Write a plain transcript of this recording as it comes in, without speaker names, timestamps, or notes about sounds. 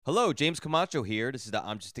Hello, James Camacho here. This is the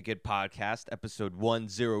I'm Just a Kid podcast, episode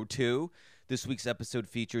 102. This week's episode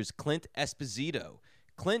features Clint Esposito.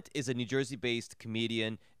 Clint is a New Jersey-based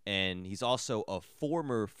comedian, and he's also a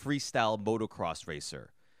former freestyle motocross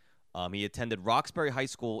racer. He attended Roxbury High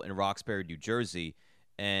School in Roxbury, New Jersey,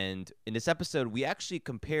 and in this episode, we actually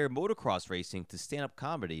compare motocross racing to stand-up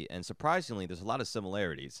comedy, and surprisingly, there's a lot of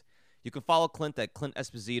similarities. You can follow Clint at Clint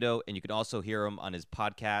Esposito, and you can also hear him on his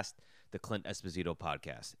podcast, the Clint Esposito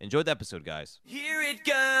Podcast. Enjoy the episode, guys. Here it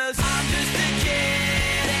goes. I'm just a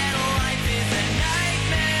kid and life is a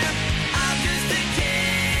nightmare. I'm just a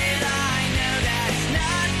kid. I know that's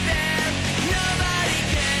not fair. Nobody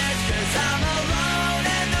cares 'cause I'm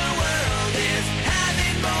alone and the world is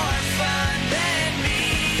having more fun than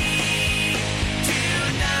me.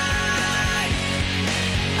 Tonight,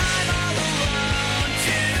 I'm all alone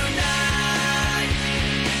tonight.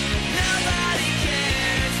 Nobody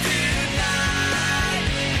cares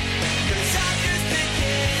tonight. 'Cause I'm just a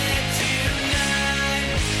kid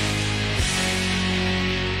tonight.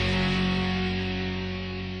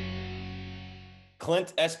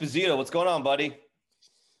 Clint Esposito, what's going on, buddy?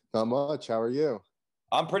 Not much. How are you?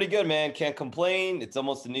 I'm pretty good, man. Can't complain. It's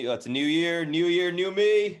almost it's a new year, new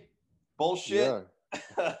me. Bullshit.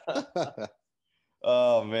 Yeah.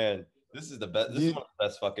 Oh man, this is the best. This is one of the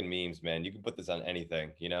best fucking memes, man. You can put this on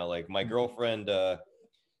anything, like my girlfriend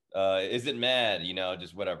isn't mad,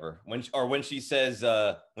 just whatever. When she says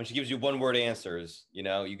when she gives you one word answers, you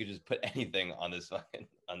could just put anything on this meme.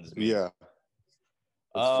 Yeah.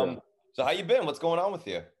 That's true. So how you been? What's going on with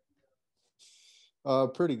you?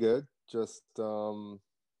 Pretty good. Just same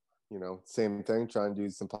thing, trying to do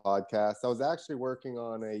some podcasts. I was actually working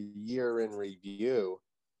on a year in review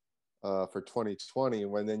for 2020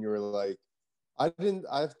 when then you were like, I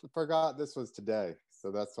forgot this was today.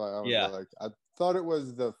 So that's why I was like, I thought it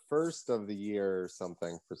was the first of the year or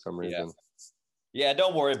something for some reason. Yeah,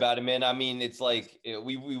 don't worry about it, man. I mean, it's like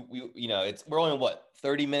we we're only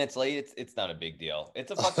 30 minutes late. It's not a big deal.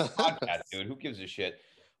 It's a fucking podcast, dude. Who gives a shit?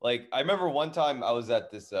 Like, I remember one time I was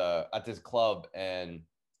at this club and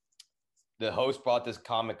the host brought this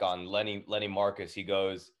comic on, Lenny Marcus. He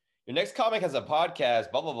goes, "Your next comic has a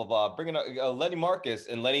podcast, blah blah blah blah. Bring it up, Lenny Marcus."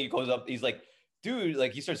 And Lenny goes up. He's like, "Dude,"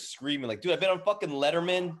 like he starts screaming, like, "Dude, I've been on fucking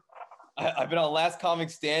Letterman. I've been on Last Comic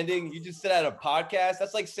Standing. You just sit at a podcast.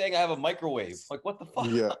 That's like saying I have a microwave. Like, what the fuck?"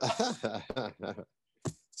 Yeah.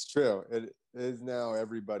 It's true. It is now.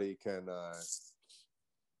 Everybody can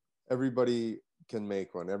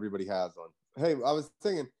make one. Everybody has one. Hey, I was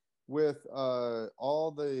thinking with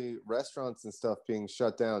all the restaurants and stuff being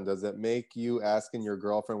shut down, does it make you asking your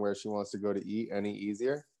girlfriend where she wants to go to eat any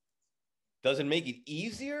easier? Does it make it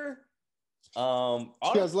easier? She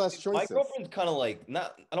has less choices. My girlfriend's kind of like, I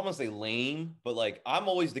don't want to say lame, but like I'm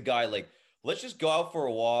always the guy like, let's just go out for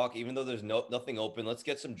a walk, even though there's nothing open. Let's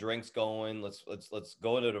get some drinks going. Let's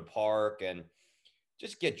go into the park and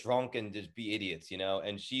just get drunk and just be idiots,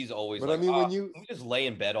 And she's always like, when you just lay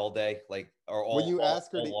in bed all day, like, or all. When you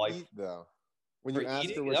ask her to life. eat, though, when you ask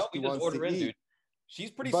her what she we just wants order to in, eat, dude.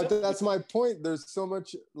 She's pretty. But simple. That's my point. There's so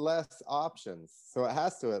much less options, so it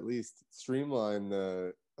has to at least streamline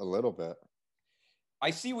a little bit. I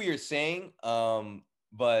see what you're saying,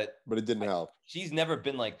 but it didn't help. She's never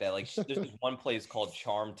been like that. Like, there's this one place called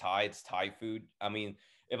Charm Thai. It's Thai food. I mean,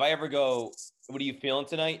 if I ever go, what are you feeling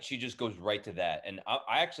tonight? She just goes right to that. And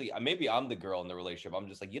I actually, maybe I'm the girl in the relationship. I'm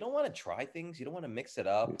just like, you don't want to try things. You don't want to mix it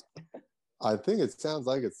up. I think it sounds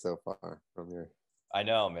like it's so far from here. I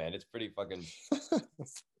know, man. It's pretty fucking,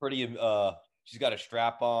 pretty, she's got a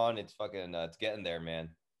strap on. It's fucking, it's getting there, man.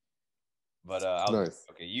 But I was nice.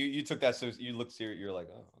 Okay, you took that, so you look serious. You're like,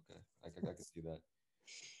 oh, okay, I can see that.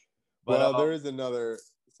 But there is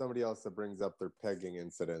somebody else that brings up their pegging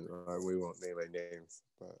incident. We won't name any names,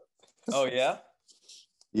 but oh yeah,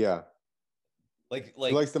 yeah. Like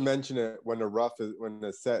he likes to mention it when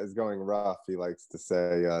the set is going rough. He likes to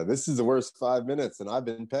say, "This is the worst 5 minutes, and I've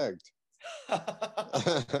been pegged."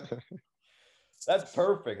 That's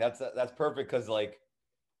perfect. That's perfect because like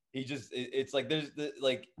it's like there's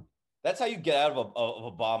like. That's how you get out of a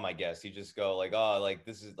bomb, I guess. You just go like, oh, like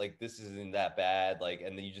this isn't that bad, like,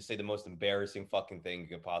 and then you just say the most embarrassing fucking thing you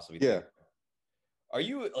could possibly think. Are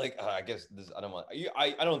you like? I guess this. I don't want.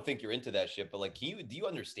 I don't think you're into that shit, but like, do you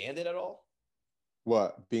understand it at all?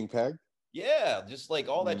 What, being pegged? Yeah, just like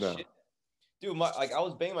all that shit, dude. I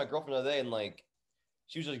was banging my girlfriend the other day, and like,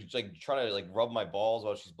 she was like trying to like rub my balls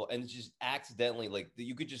while she's and just accidentally like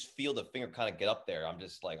you could just feel the finger kind of get up there. I'm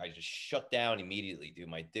just like I just shut down immediately, dude.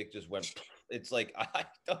 My dick just went. It's like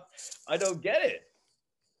I don't get it.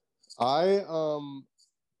 I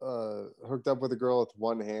hooked up with a girl with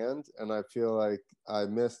one hand, and I feel like I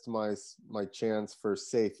missed my chance for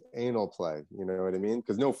safe anal play. You know what I mean?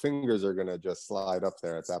 Because no fingers are gonna just slide up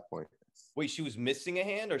there at that point. Wait, she was missing a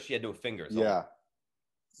hand, or she had no fingers? Yeah.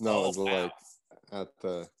 No, Oh, it was wow. like at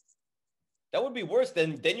the. That would be worse.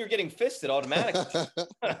 Then you're getting fisted automatically.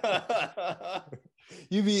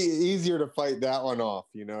 You'd be easier to fight that one off.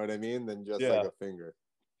 You know what I mean? Than just like Yeah. a finger.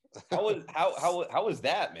 How was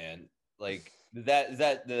that, man? Like is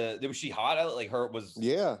that was she hot? Like her was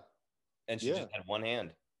Yeah. and she Yeah. just had one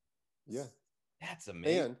hand. Yeah. That's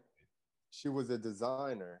amazing. And she was a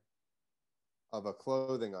designer of a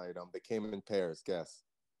clothing item that came in pairs. Guess.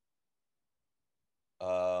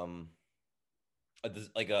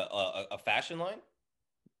 Like a fashion line.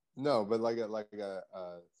 No, but like a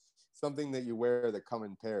something that you wear that come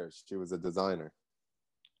in pairs. She was a designer.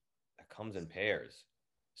 That comes in pairs.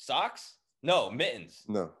 Socks? No, mittens.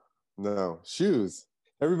 No, shoes.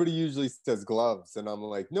 Everybody usually says gloves, and I'm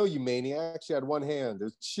like, no, you maniac. She had one hand.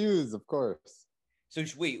 There's shoes, of course. So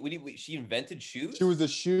wait, she invented shoes? She was a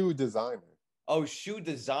shoe designer. Oh, shoe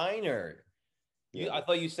designer. Yeah. I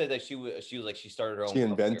thought you said that she was like she started her own. She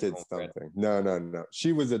company, her invented own brand. something. No.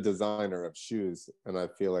 She was a designer of shoes, and I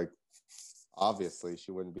feel like obviously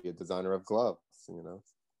she wouldn't be a designer of gloves. You know.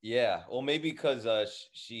 Yeah, well, maybe because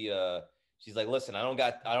she's like, listen,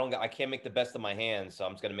 I can't make the best of my hands, so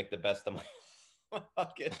I'm just gonna make the best of my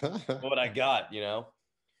what I got, you know.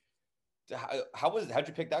 How'd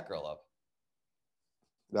you pick that girl up?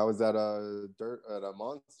 That was at a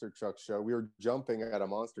monster truck show. We were jumping at a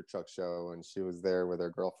monster truck show, and she was there with her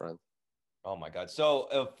girlfriend. Oh my God!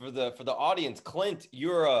 So for the audience, Clint,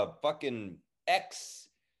 you're a fucking ex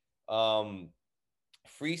freestyle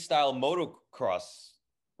motocross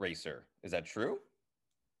racer. Is that true?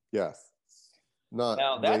 Yes. Not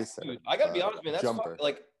Now that's racer, dude, I gotta be honest, man. That's jumper.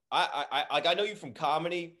 like I know you from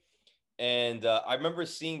comedy, and I remember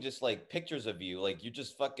seeing just like pictures of you, like you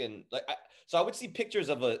just fucking like. So I would see pictures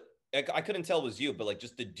of I couldn't tell it was you, but like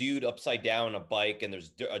just the dude upside down on a bike, and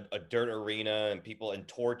there's a dirt arena and people and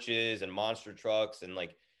torches and monster trucks, and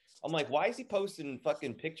like I'm like, why is he posting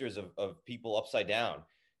fucking pictures of people upside down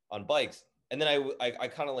on bikes? And then I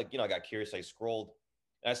kind of like I got curious, I scrolled.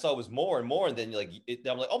 And I saw it was more and more, and then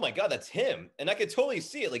I'm like, oh my God, that's him, and I could totally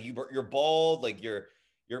see it. Like you're bald, like you're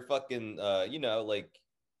fucking, like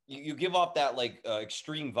you give off that like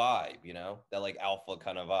extreme vibe, that like alpha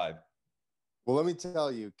kind of vibe. Well, let me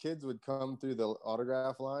tell you, kids would come through the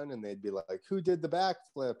autograph line and they'd be like, "Who did the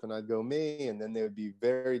backflip?" And I'd go, "Me," and then they would be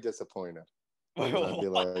very disappointed. And I'd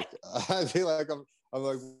be like, I'm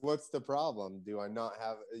like, "What's the problem? Do I not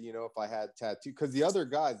have, if I had tattoo?" Because the other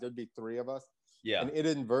guys, there'd be three of us. Yeah. And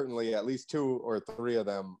inadvertently, at least two or three of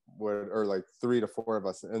them would, or like 3 to 4 of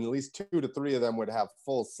us, and at least 2 to 3 of them would have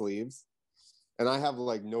full sleeves. And I have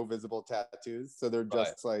like no visible tattoos. So they're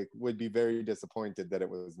just like, would be very disappointed that it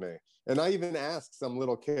was me. And I even asked some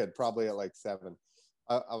little kid, probably at like 7.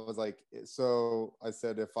 I was like, so I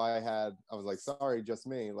said, I was like, sorry, just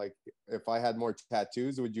me. Like, if I had more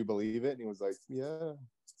tattoos, would you believe it? And he was like, yeah.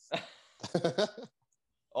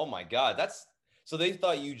 Oh my God. So they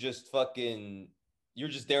thought you just you're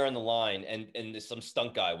just there on the line and some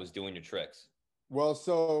stunt guy was doing your tricks. Well,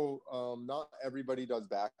 so not everybody does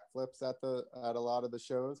backflips at a lot of the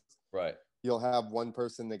shows. Right. You'll have one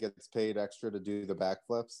person that gets paid extra to do the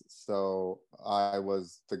backflips. So I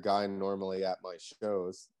was the guy normally at my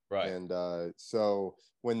shows. Right. And so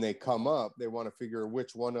when they come up, they want to figure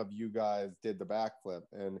which one of you guys did the backflip.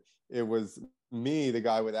 And it was me, the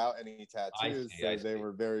guy without any tattoos. So they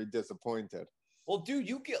were very disappointed. Well, dude,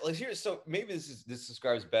 you get like here. So maybe this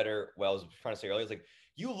describes better. Well, I was trying to say earlier, it's like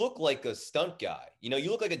you look like a stunt guy. You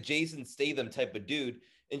look like a Jason Statham type of dude.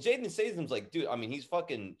 And Jason Statham's like, dude, I mean, he's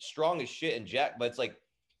fucking strong as shit and jack, but it's like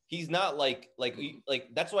he's not like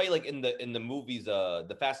that's why like in the movies,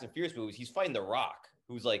 the Fast and Furious movies, he's fighting The Rock,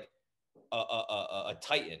 who's like a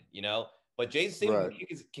titan, But Jason Statham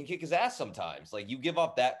can kick his ass sometimes. Like you give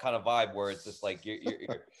off that kind of vibe where it's just like you're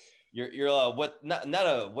what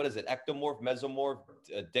is it? Ectomorph, mesomorph,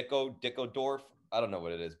 Dickodorf. I don't know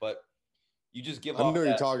what it is, but you just give off. I know what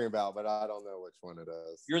you're talking about, but I don't know which one it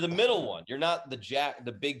is. You're the middle one. You're not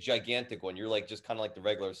the big gigantic one. You're like just kind of like the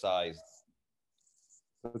regular size.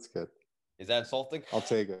 That's good. Is that insulting? I'll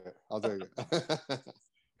take it.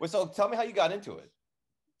 Well, so tell me how you got into it.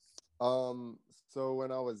 So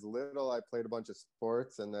when I was little, I played a bunch of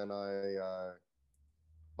sports, and then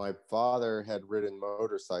my father had ridden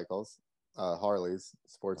motorcycles, Harleys,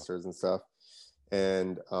 Sportsters and stuff.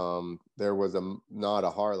 And there was not a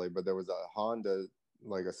Harley, but there was a Honda,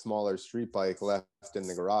 like a smaller street bike left in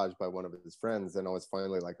the garage by one of his friends. And I was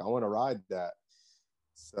finally like, I want to ride that.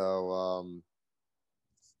 So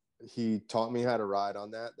he taught me how to ride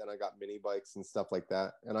on that. Then I got mini bikes and stuff like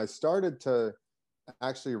that. And I started to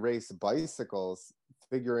actually race bicycles,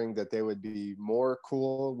 figuring that they would be more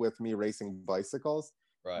cool with me racing bicycles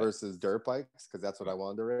versus dirt bikes, because that's what I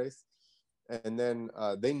wanted to race. And then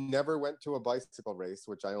they never went to a bicycle race,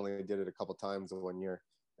 which I only did it a couple times in 1 year.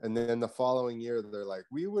 And then the following year, they're like,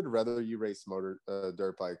 we would rather you race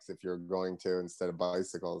dirt bikes if you're going to, instead of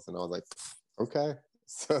bicycles. And I was like, okay.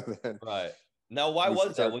 So then, now, why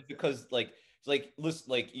was that? Was it because listen,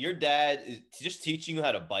 like your dad is just teaching you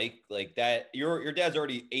how to bike like that? Your dad's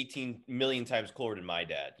already 18 million times cooler than my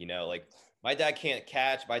dad. You know, like my dad can't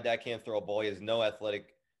catch, my dad can't throw a ball. He has no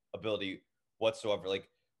athletic ability whatsoever. Like,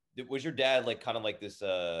 was your dad like kind of like this?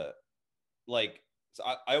 Like, so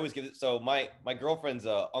I always give it. So my girlfriend's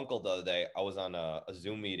uncle the other day, I was on a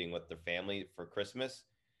Zoom meeting with their family for Christmas,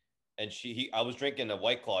 and I was drinking a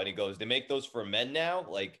White Claw, and he goes, "They make those for men now."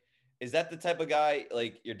 Like, is that the type of guy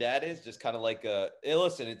like your dad is? Just kind of like hey,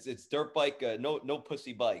 listen, it's dirt bike, no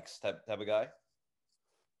pussy bikes type of guy.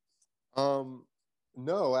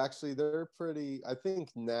 No, actually, they're pretty. I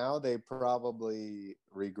think now they probably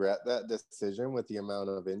regret that decision with the amount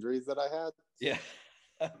of injuries that I had.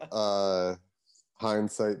 Yeah.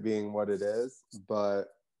 Hindsight being what it is, but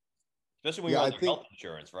especially when you're on health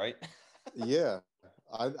insurance, right? Yeah,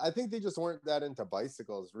 I think they just weren't that into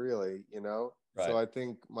bicycles, really, you know. Right. So I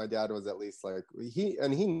think my dad was at least like he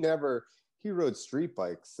rode street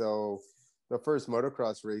bikes. So the first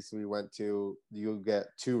motocross race we went to, you get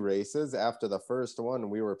 2 races. After the first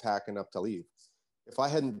one, we were packing up to leave. If I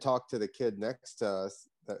hadn't talked to the kid next to us,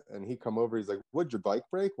 and he come over, he's like, "Would your bike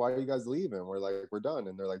break? Why are you guys leaving?" We're like, "We're done."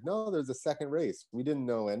 And they're like, "No, there's a second race." We didn't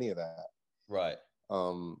know any of that. Right.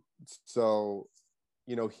 So,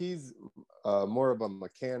 you know, he's more of a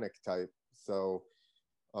mechanic type. So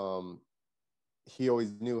he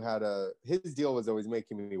always knew how to, his deal was always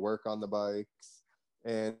making me work on the bikes,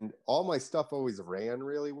 and all my stuff always ran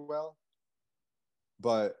really well.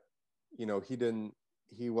 But, you know,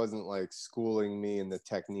 he wasn't like schooling me in the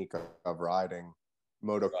technique of riding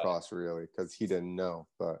motocross, really, because he didn't know.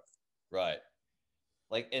 But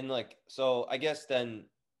so I guess then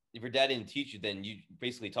if your dad didn't teach you, then you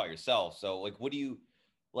basically taught yourself. So like, what do you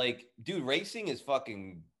like, dude? Racing is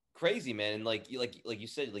fucking crazy, man. And like you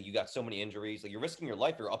said, like you got so many injuries, like you're risking your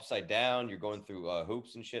life. You're upside down. You're going through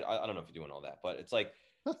hoops and shit. I don't know if you're doing all that, but it's like,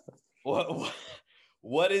 what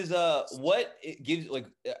it gives, like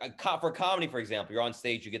for comedy, for example, you're on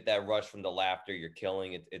stage, you get that rush from the laughter, you're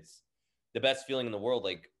killing it. It's the best feeling in the world.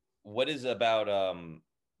 Like, what is about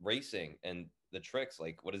racing and the tricks?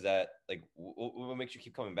 Like, what is that? Like, what makes you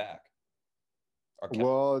keep coming back?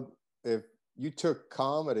 Well, if you took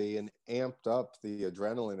comedy and amped up the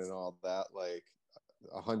adrenaline and all that, like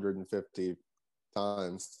 150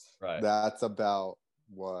 times, that's about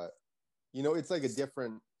what, you know, it's like it's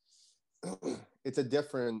a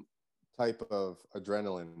different type of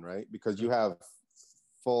adrenaline, right? Because you have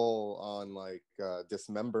full on like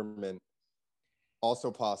dismemberment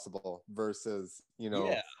also possible versus, you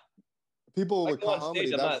know, people with comedy.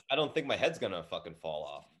 Stage, I don't think my head's gonna fucking fall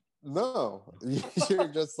off. No, you're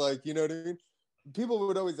just like, you know what I mean? People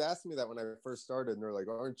would always ask me that when I first started, and they're like,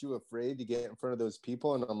 "Aren't you afraid to get in front of those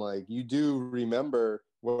people?" And I'm like, "You do remember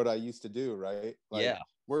what I used to do, right?" Like,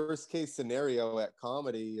 worst case scenario at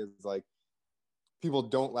comedy is like, people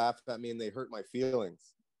don't laugh at me and they hurt my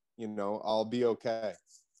feelings. You know, I'll be okay.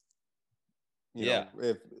 You know,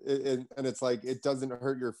 and it's like, it doesn't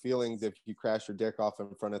hurt your feelings if you crash your dick off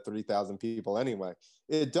in front of 3,000 people anyway.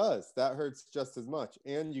 It does. That hurts just as much,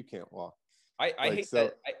 and you can't walk. I hate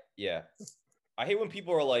that. I hate when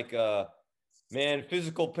people are like, man,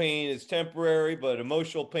 physical pain is temporary, but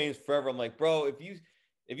emotional pain is forever. I'm like, bro,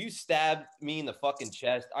 if you stabbed me in the fucking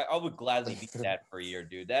chest, I would gladly be that for a year,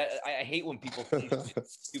 dude. That I hate when people say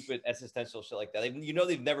stupid existential shit like that.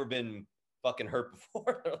 They've never been fucking hurt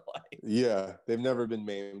before. Yeah, they've never been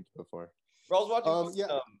maimed before. Bro, I was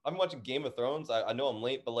watching. I'm watching Game of Thrones. I know I'm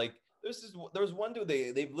late, but like, there was one dude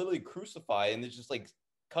they've literally crucified, and it's just like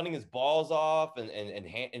cutting his balls off and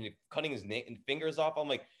cutting his fingers off. I'm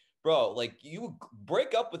like, bro, like, you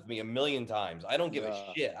break up with me a million times. I don't give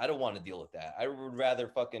a shit. I don't want to deal with that. I would rather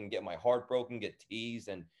fucking get my heart broken, get teased,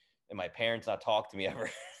 and my parents not talk to me ever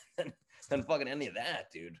than fucking any of that,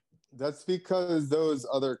 dude. That's because those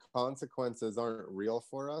other consequences aren't real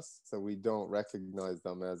for us, so we don't recognize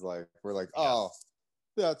them as like, we're like, oh,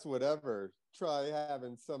 that's whatever. Try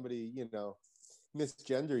having somebody, you know,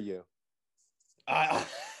 misgender you.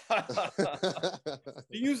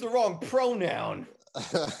 You used the wrong pronoun.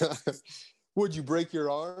 Would you break your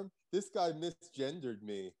arm? This guy misgendered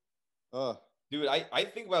me. Dude, I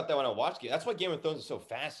think about that when I watch Game. That's why Game of Thrones is so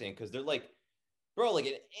fascinating because they're like, bro, like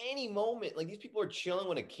at any moment, like these people are chilling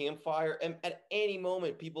with a campfire, and at any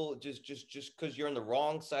moment, people just because you're on the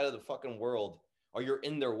wrong side of the fucking world or you're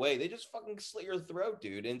in their way, they just fucking slit your throat,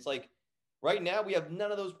 dude. And it's like right now we have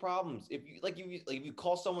none of those problems. If you if you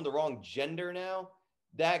call someone the wrong gender now,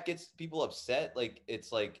 that gets people upset. Like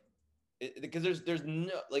it's like because there's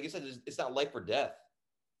no like I said, it's not life or death.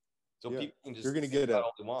 So Yeah, people can just you're gonna think get about a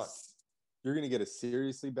all they want. you're gonna get a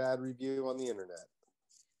seriously bad review on the internet.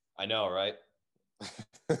 I know, right?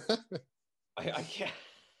 I can't.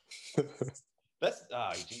 That's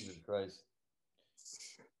Jesus Christ.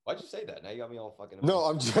 Why'd you say that? Now you got me all fucking. No,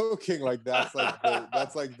 I'm joking. Like that's like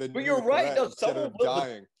the But new you're right. threat No, instead someone of will.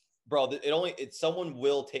 dying. Bro, someone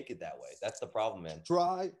will take it that way. That's the problem, man.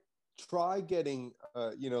 Try getting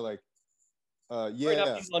like Right now,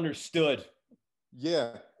 yeah, people understood.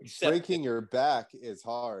 yeah. Except Breaking your back is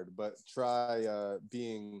hard, but try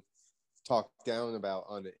being talked down about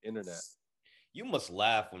on the internet. you must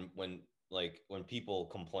laugh when people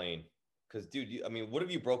complain. Because, dude, I mean, what have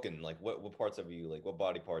you broken? Like, what parts have you what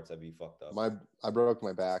body parts have you fucked up? I broke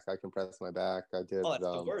my back. I compressed my back. I did Oh, that's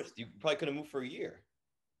the worst. You probably couldn't move for a year.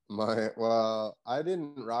 I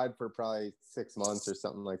didn't ride for probably 6 months or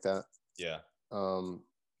something like that. Yeah.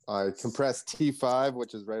 I compressed T5,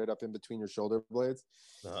 which is right up in between your shoulder blades.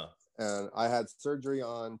 Uh-huh. And I had surgery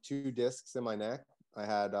on 2 discs in my neck. I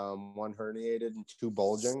had one herniated and 2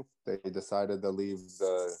 bulging. They decided to leave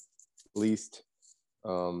the least,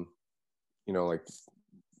 like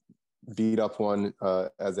beat up one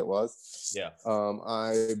as it was. Yeah.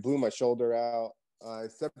 I blew my shoulder out. I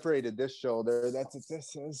separated this shoulder. That's what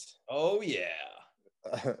this is. Oh,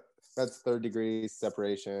 yeah. That's 3rd-degree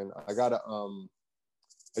separation. I got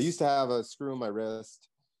I used to have a screw in my wrist.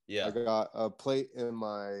 Yeah. I got a plate in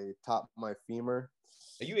my top of my femur.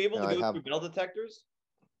 Are you able to go through metal detectors?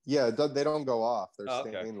 Yeah, they don't go off. They're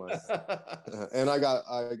okay. stainless. And I got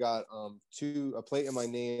a plate in my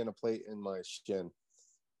knee and a plate in my shin.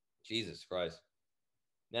 Jesus Christ.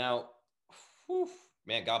 Now, whew,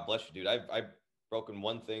 man, God bless you, dude. I've broken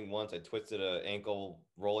one thing once. I twisted an ankle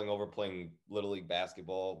rolling over playing Little League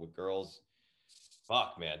basketball with girls.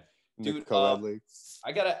 Fuck, man. Dude, I'm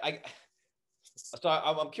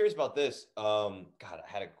curious about this. God,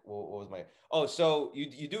 what was my? Oh, so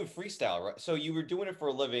you do freestyle, right? So you were doing it for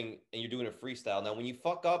a living, and you're doing it freestyle. Now, when you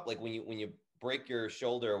fuck up, like when you break your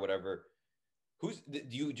shoulder or whatever, are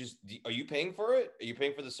you paying for it? Are you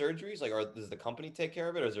paying for the surgeries? Like, does the company take care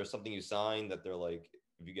of it, or is there something you sign that they're like,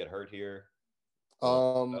 if you get hurt here?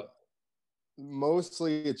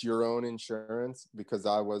 Mostly it's your own insurance because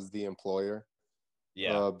I was the employer.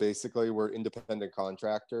 Yeah. Basically, we're independent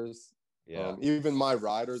contractors. Yeah. Even my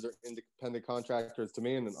riders are independent contractors to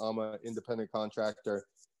me, and then I'm an independent contractor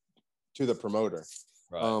to the promoter.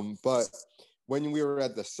 Right. But when we were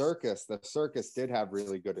at the circus did have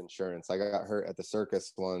really good insurance. I got hurt at the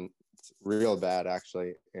circus one real bad,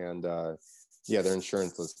 actually. And their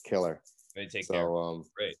insurance was killer. They take care.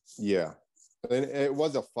 Great. Yeah. And it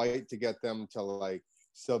was a fight to get them to like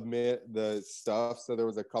submit the stuff. So there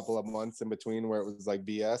was a couple of months in between where it was like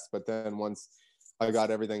BS. But then once I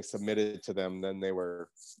got everything submitted to them, then they were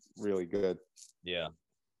really good. Yeah.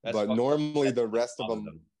 But normally the rest of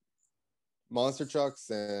them, monster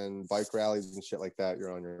trucks and bike rallies and shit like that,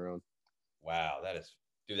 you're on your own. Wow, that is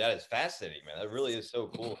fascinating, man. That really is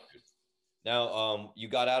so cool. Dude. Now, you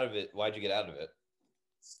got out of it. Why'd you get out of it?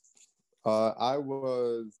 I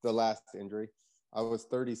was the last injury. I was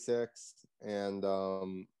 36, and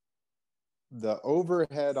the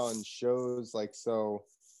overhead on shows, like, so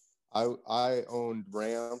I owned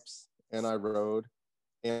ramps and I rode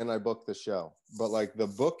and I booked the show, but like the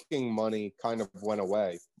booking money kind of went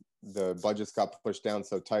away. The budgets got pushed down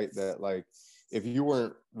so tight that like if you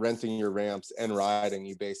weren't renting your ramps and riding,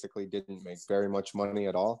 you basically didn't make very much money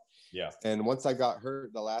at all. Yeah. And once I got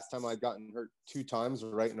hurt, the last time I'd gotten hurt 2 times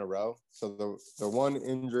right in a row. So the one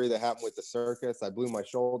injury that happened with the circus, I blew my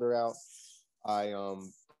shoulder out. I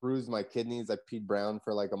bruised my kidneys. I peed brown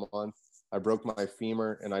for like a month. I broke my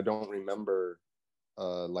femur, and I don't remember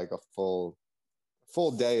like a full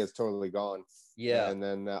day is totally gone. Yeah. And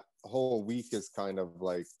then that whole week is kind of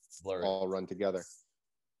like blurry, all run together.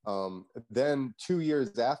 Then 2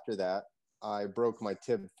 years after that, I broke my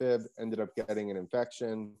tib fib, ended up getting an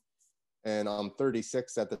infection, and I'm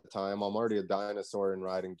 36 at the time. I'm already a dinosaur in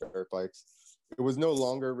riding dirt bikes. It was no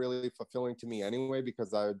longer really fulfilling to me anyway,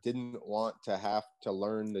 because I didn't want to have to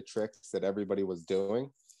learn the tricks that everybody was doing.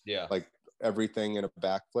 Yeah. Like everything in a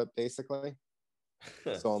backflip, basically.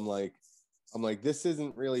 So I'm like, I'm like, this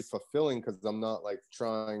isn't really fulfilling because I'm not like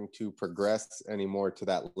trying to progress anymore to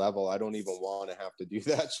that level. I don't even want to have to do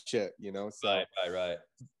that shit, you know? So Right.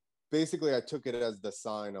 basically I took it as the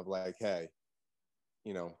sign of like, hey,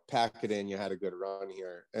 you know, pack it in. You had a good run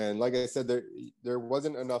here. And like I said, there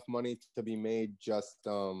wasn't enough money to be made just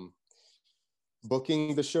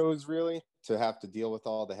booking the shows really to have to deal with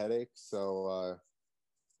all the headaches. So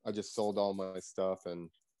I just sold all my stuff and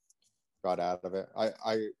got out of it.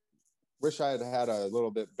 I wish I had had a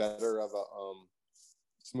little bit better of a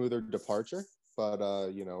smoother departure, but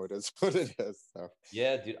you know, it is what it is. So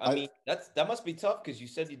Yeah, dude. I mean, that must be tough because you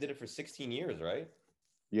said you did it for 16 years, right?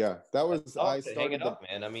 yeah, that That's was tough I to hang it started the up,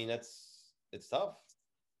 man. I mean, it's tough.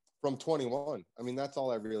 from 21. I mean, that's all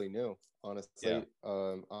I really knew, honestly.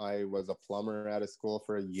 Yeah. I was a plumber at a school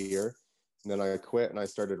for a year, and then I quit and I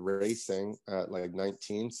started racing at like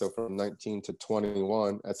 19. So from 19 to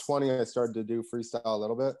 21, at 20 I started to do freestyle a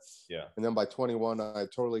little bit, Yeah. and then by 21 I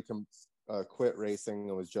totally quit racing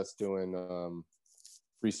and was just doing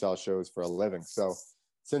freestyle shows for a living. So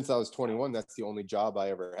since I was 21, that's the only job I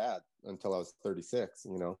ever had until I was 36,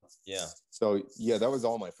 you know? Yeah. So yeah, that was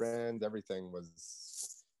all my friends. Everything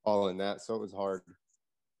was all in that. So it was hard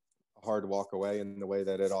to walk away in the way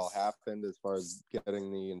that it all happened as far as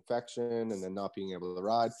getting the infection and then not being able to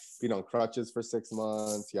ride, being on crutches for 6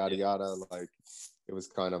 months, yada, yada. Like it was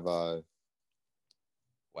kind of,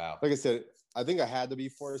 Wow. like I said, I think I had to be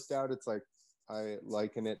forced out. It's like, I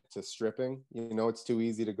liken it to stripping. You know, it's too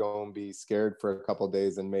easy to go and be scared for a couple of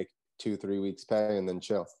days and make 2-3 weeks pay and then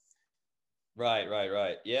chill. Right.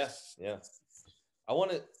 Yeah. I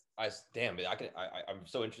want to. Damn it. I'm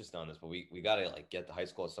so interested on this, but we gotta like get to high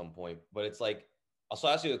school at some point. But it's like I'll also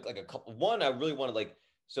ask you like a couple. One, I really want to like.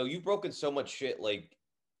 So you've broken so much shit. Like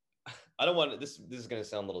I don't want to. This is gonna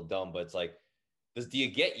sound a little dumb, but it's like, do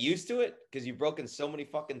you get used to it because you've broken so many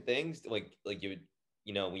fucking things? Like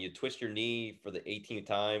you know, when you twist your knee for the 18th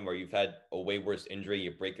time, or you've had a way worse injury,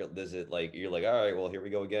 you break your. Does it like you're like, all right, well here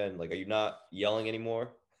we go again? Like, are you not yelling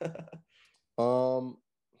anymore? Um,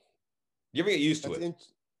 You ever get used to that's it? in,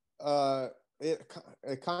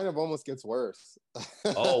 it kind of almost gets worse.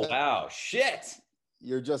 Oh wow, shit.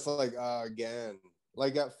 You're just like again.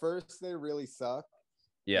 Like at first they really suck,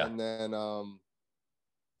 Yeah. and then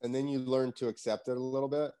you learn to accept it a little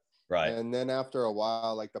bit. Right. And then after a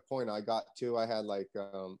while, like the point I got to, I had like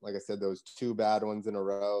I said, those two bad ones in a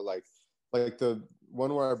row. Like the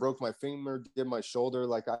one where I broke my femur, did my shoulder,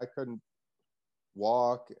 like I couldn't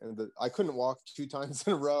walk, and I couldn't walk 2 times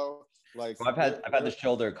in a row. Like So I've had the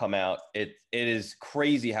shoulder come out. It is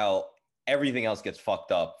crazy how everything else gets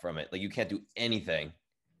fucked up from it. Like you can't do anything.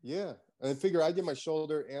 yeah. And I figure I did my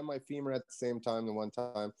shoulder and my femur at the same time the one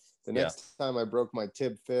time. The Yeah. next time I broke my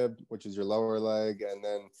tib fib, which is your lower leg, and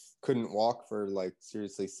then couldn't walk for like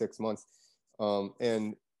seriously 6 months.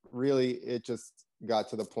 And really it just got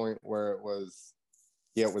to the point where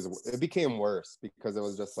it became worse because it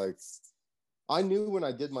was just like I knew when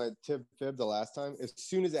I did my tib fib the last time, as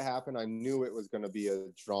soon as it happened, I knew it was going to be a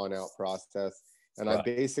drawn out process. And I Right.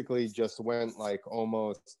 basically just went like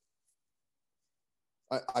almost,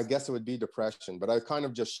 I guess it would be depression, but I kind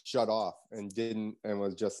of just shut off and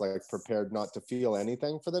was just like prepared not to feel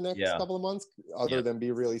anything for the next Yeah. couple of months other than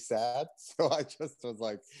be really sad. So I just was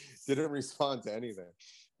like, didn't respond to anything.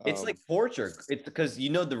 It's like torture. It's because you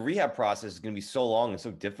know the rehab process is going to be so long and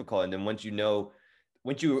so difficult, and then once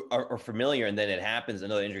you are familiar, and then it happens,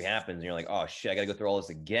 another injury happens, and you're like, oh shit, I got to go through all this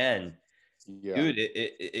again. Yeah.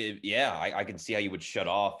 Dude. Yeah, I can see how you would shut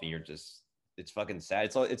off, and you're just, it's fucking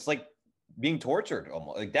sad. It's like being tortured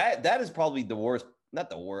almost. Like that is probably the worst. Not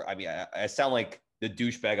the worst. I mean, I sound like the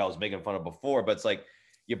douchebag I was making fun of before, but it's like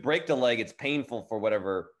you break the leg, it's painful for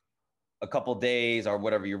whatever, a couple days or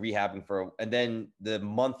whatever you're rehabbing for, and then the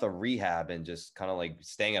month of rehab and just kind of like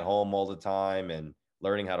staying at home all the time and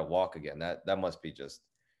learning how to walk again. That must be just,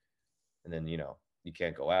 and then you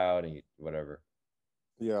can't go out and whatever.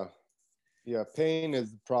 Yeah. Pain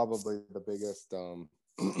is probably the biggest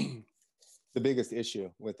the biggest issue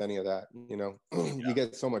with any of that. You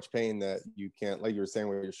get so much pain that you can't, like you were saying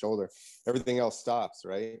with your shoulder, everything else stops,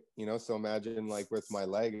 right? So imagine like with my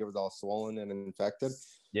leg, it was all swollen and infected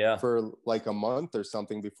for like a month or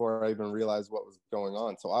something before I even realized what was going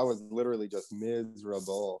on. So I was literally just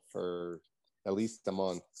miserable for at least a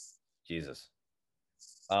month. Jesus.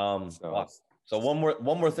 So one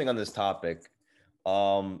more thing on this topic.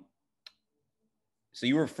 So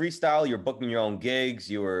you were freestyle, you're booking your own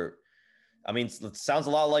gigs, it sounds a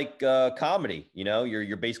lot like comedy.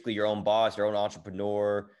 You're basically your own boss, your own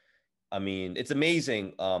entrepreneur. I mean, it's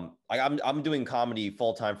amazing. I'm doing comedy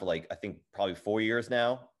full time for like, I think probably 4 years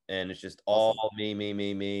now. and it's just Awesome. all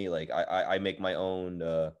me. Like I make my own.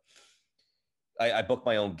 I book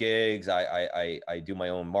my own gigs. I do my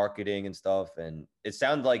own marketing and stuff. And it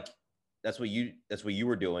sounds like that's what you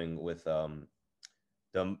were doing with the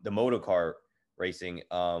motor car racing.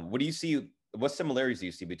 What do you see? What similarities do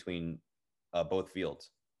you see between both fields?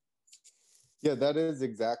 Yeah, that is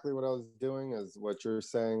exactly what I was doing, is what you're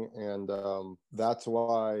saying. And that's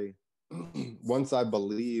why once I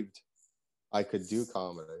believed I could do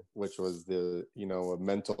comedy, which was the, a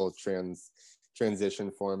mental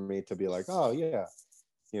transition for me to be like, oh yeah,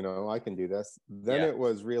 I can do this. Then Yeah. it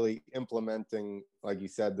was really implementing, like you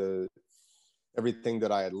said, the everything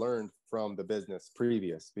that I had learned from the business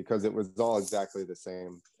previous, because it was all exactly the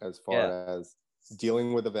same as far Yeah. as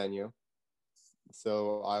dealing with a venue.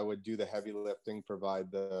 So I would do the heavy lifting,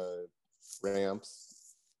 provide the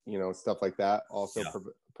ramps, stuff like that. Also Yeah.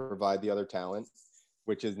 provide the other talent,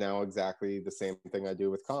 which is now exactly the same thing I do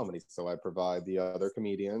with comedy. So I provide the other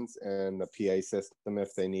comedians and the PA system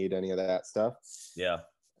if they need any of that stuff. Yeah.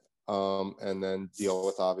 And then deal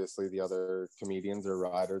with obviously the other comedians or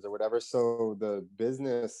riders or whatever. So the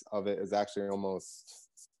business of it is actually almost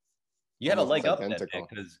You had a leg up then, identical.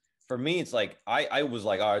 because for me, it's like I was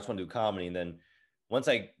like, oh, I just want to do comedy, and then once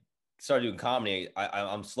I started doing comedy,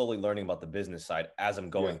 I'm slowly learning about the business side as I'm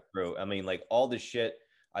going through. I mean, like all the shit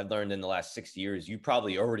I've learned in the last 6 years, you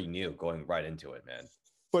probably already knew going right into it, man.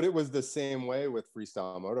 But it was the same way with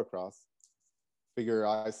freestyle motocross. Figure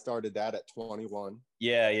I started that at 21.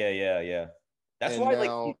 Yeah. That's And why,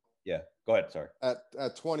 now, like, yeah. Go ahead. Sorry.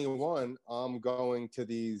 At 21, I'm going to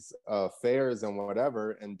these fairs and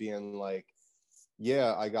whatever, and being like,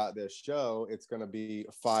 yeah, I got this show. It's going to be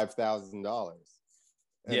 $5,000.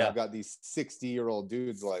 And Yeah. I've got these 60-year-old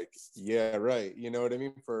dudes like, yeah, right. You know what I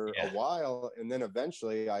mean? For a while. And then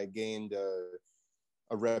eventually I gained a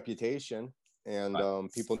reputation, and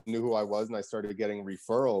people knew who I was, and I started getting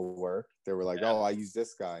referral work. They were like, oh, I use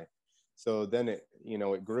this guy. So then it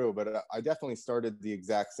grew, but I definitely started the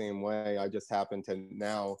exact same way. I just happen to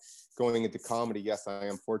now going into comedy. Yes, I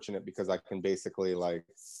am fortunate because I can basically like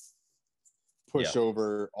push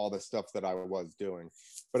over all the stuff that I was doing.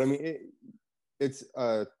 But I mean, it's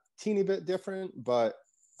a teeny bit different, but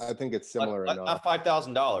I think it's similar enough. Not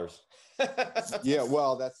 $5,000. Yeah,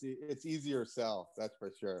 well, it's easier sell, that's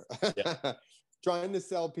for sure. Yeah. Trying to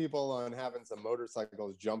sell people on having some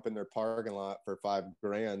motorcycles jump in their parking lot for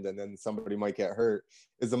 $5,000 and then somebody might get hurt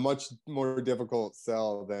is a much more difficult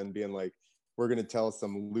sell than being like, we're going to tell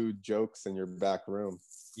some lewd jokes in your back room.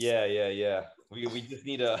 Yeah. We just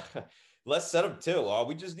need a less setup too.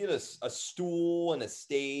 We just need a stool and a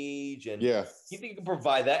stage, and yeah, you think you can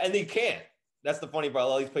provide that, and they can't. That's the funny part. A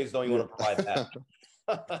lot of these places don't even want to provide that.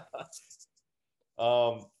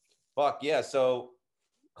 Fuck yeah. So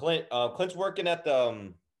Clint's working at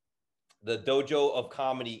the Dojo of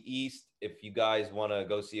Comedy East. If you guys want to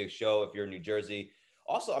go see a show, if you're in New Jersey.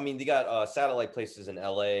 Also, I mean, they got satellite places in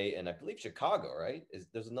LA and I believe Chicago, right?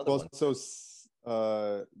 There's another one. So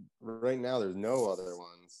right now there's no other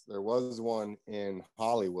ones. There was one in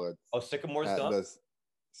Hollywood. Oh, Sycamore's done? The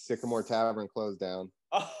Sycamore Tavern closed down.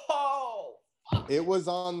 Oh, it was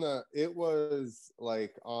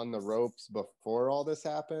like on the ropes before all this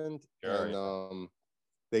happened. Sure, and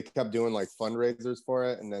they kept doing like fundraisers for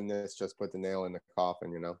it, and then this just put the nail in the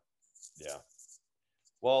coffin, Yeah.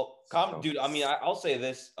 Well, dude, I mean, I'll say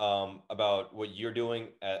this about what you're doing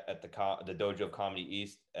at the Dojo of Comedy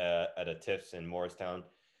East at a Tiff's in Morristown.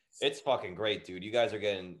 It's fucking great, dude. You guys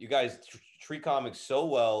treat comics so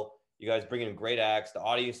well. You guys bring in great acts. The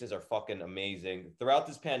audiences are fucking amazing. Throughout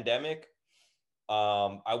this pandemic,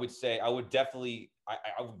 I would definitely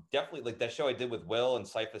like that show I did with Will and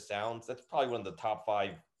Cypher Sounds. That's probably one of the top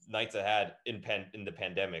 5 nights I had in the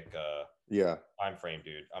pandemic time frame,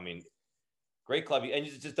 dude. I mean, great club. And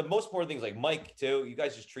just the most important things, like Mike too. You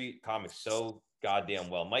guys just treat comics so goddamn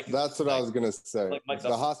well. Mike. That's what I was gonna say. Like Mike's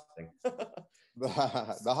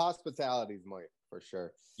the hospitality is Mike for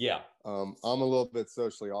sure. Yeah. I'm a little bit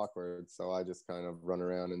socially awkward, so I just kind of run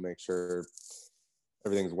around and make sure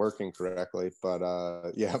everything's working correctly.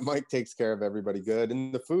 But yeah, Mike takes care of everybody good,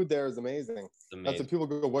 and the food there is amazing. That's when people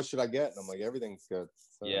go, "What should I get?" And I'm like, "Everything's good."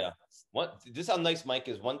 So. Yeah. This is how nice Mike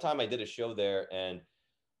is. One time I did a show there, and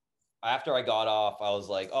after I got off, I was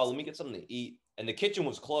like, "Oh, let me get something to eat." And the kitchen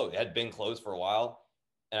was closed; it had been closed for a while.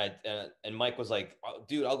 And Mike was like, oh,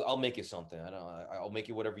 "Dude, I'll make you something. I'll make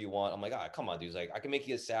you whatever you want." I'm like, "Ah, come on, dude." He's like, "I can make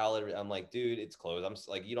you a salad." I'm like, "Dude, it's closed." I'm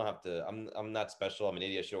like, "You don't have to. I'm not special. I'm an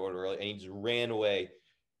idiot. I should order early." And he just ran away,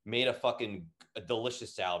 made a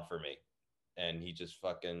delicious salad for me, and he just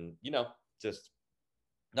fucking, just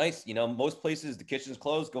Nice. You know, most places the kitchen's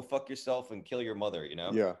closed. Go fuck yourself and kill your mother. You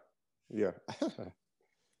know. Yeah, yeah.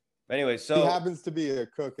 Anyway, He so happens to be a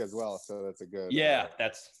cook as well, so that's a good yeah,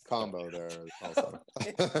 that's combo there also.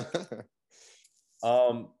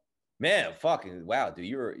 um, man, fucking wow, dude,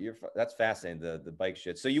 you're that's fascinating. The bike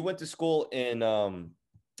shit. So you went to school in oh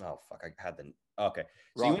fuck, I had the okay.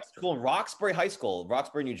 So you went to Rockstar. school in Roxbury High School,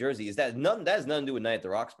 Roxbury, New Jersey. Is that none? That has nothing to do with Night at the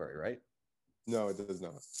Roxbury, right? No, it does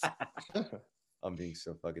not. I'm being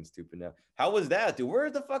so fucking stupid now. How was that, dude? Where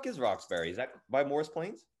the fuck is Roxbury? Is that by Morris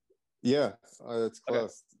Plains? Yeah, it's Okay.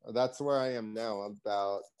 close. That's where I am now. I'm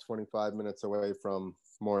about 25 minutes away from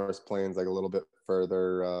Morris Plains, like a little bit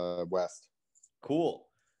further west. Cool.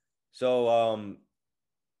 So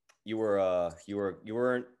you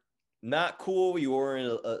weren't not cool. You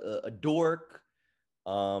weren't a dork.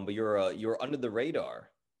 But you were under the radar.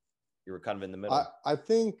 You were kind of in the middle. I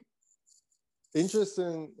think,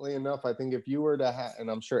 interestingly enough, I think if you were to have, and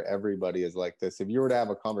I'm sure everybody is like this, if you were to have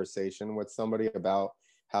a conversation with somebody about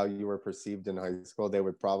how you were perceived in high school, they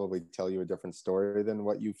would probably tell you a different story than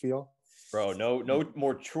what you feel. Bro, no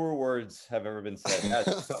more true words have ever been said.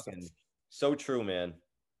 That's fucking so true, man.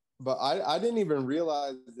 But I didn't even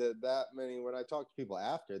realize that many, when I talked to people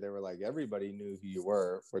after, they were like, everybody knew who you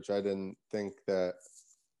were, which I didn't think that,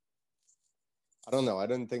 I don't know, I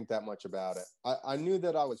didn't think that much about it. I knew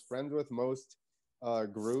that I was friends with most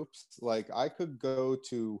groups. Like I could go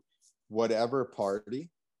to whatever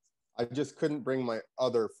party, I just couldn't bring my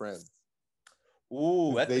other friends.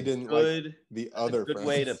 Ooh, that's They a didn't good, like the that's other a good friends.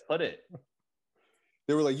 way to put it.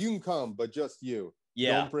 They were like, you can come, but just you.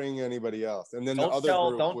 Yeah. Don't bring anybody else. And then the Don't other tell,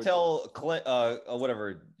 group don't would, tell Clint,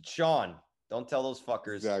 whatever, Sean. Don't tell those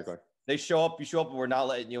fuckers. exactly. They show up, you show up, and we're not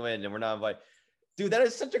letting you in, and we're not invited. Dude, that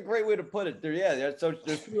is such a great way to put it. So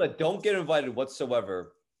there's people that don't get invited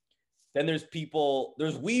whatsoever. Then there's people,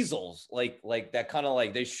 there's weasels like that kind of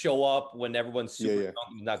like they show up when everyone's super Yeah. drunk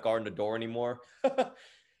and not guarding the door anymore.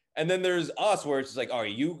 And then there's us where it's just like, all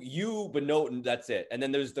right, you, but no, that's it. And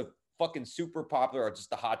then there's the fucking super popular or just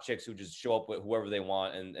the hot chicks who just show up with whoever they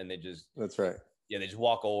want and they just, That's right. yeah, they just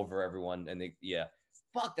walk over everyone and they, yeah.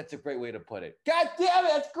 Fuck, that's a great way to put it. God damn it,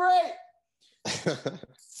 that's great.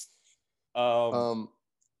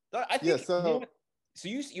 I think yeah, so you know, so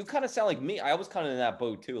you kind of sound like me. I was kind of in that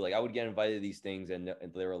boat too. Like I would get invited to these things and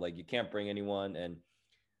they were like, you can't bring anyone. And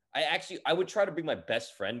I would try to bring my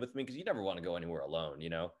best friend with me because you never want to go anywhere alone, you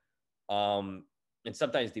know? And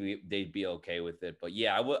sometimes they'd be okay with it. But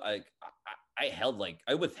yeah,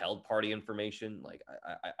 I withheld party information. Like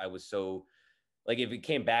I was so like if it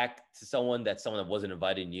came back to someone that wasn't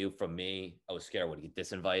inviting you from me, I was scared I would get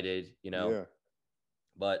disinvited, you know? yeah.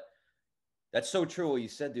 But that's so true what you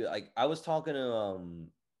said, dude. Like I was talking to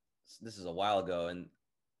this is a while ago, and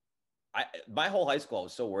my whole high school I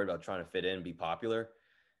was so worried about trying to fit in, be popular.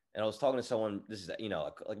 And I was talking to someone, this is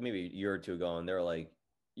like maybe a year or two ago, and they were like,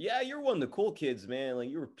 yeah, you're one of the cool kids, man. Like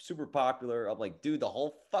you were super popular. I'm like, dude, the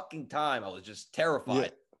whole fucking time I was just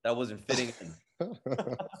terrified that I wasn't fitting in.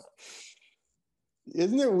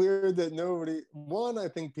 Isn't it weird that I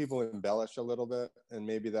think people embellish a little bit, and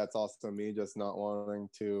maybe that's also me just not wanting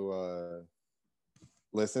to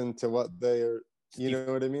listen to what they're, you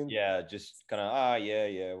know what I mean? Yeah, just kind of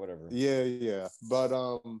yeah, whatever. Yeah. But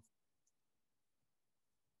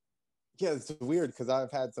yeah, it's weird because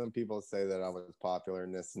I've had some people say that I was popular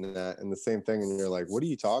and this and that, and the same thing, and you're like, what are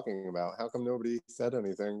you talking about? How come nobody said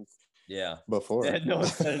anything? Yeah. Before. Yeah, no one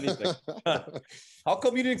said anything. How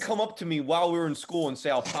come you didn't come up to me while we were in school and say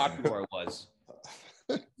how popular I was?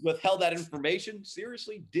 Withheld that information?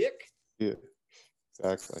 Seriously, dick? Yeah,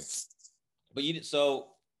 exactly. But you did so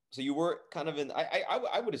you were kind of in.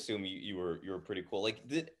 I would assume you were pretty cool. Like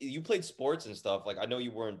you played sports and stuff. Like I know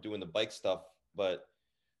you weren't doing the bike stuff, but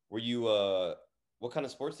were you? What kind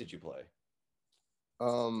of sports did you play?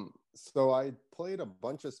 So I played a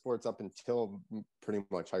bunch of sports up until pretty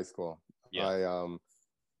much high school. Yeah. I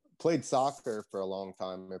played soccer for a long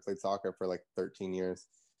time. I played soccer for like 13 years.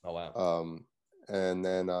 Oh wow. And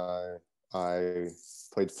then I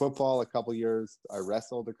played football a couple years. I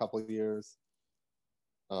wrestled a couple years.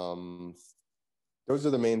 Those are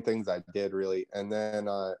the main things I did really. And then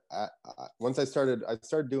once I started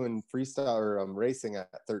doing freestyle or racing at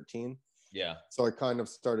 13. Yeah. So I kind of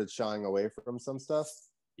started shying away from some stuff.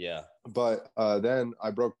 Yeah. But then I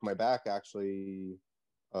broke my back actually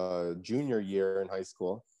junior year in high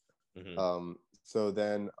school. Mm-hmm. So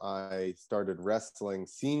then I started wrestling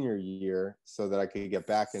senior year so that I could get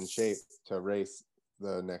back in shape to race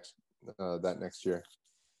that next year.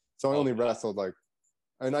 So I only wrestled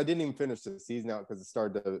and I didn't even finish the season out because it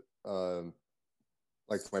started to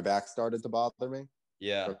like my back started to bother me.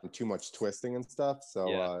 Yeah. from too much twisting and stuff. So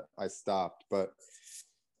Yeah. I stopped. But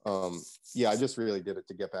yeah, I just really did it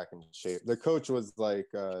to get back in shape. The coach was like,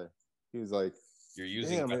 he was like, You're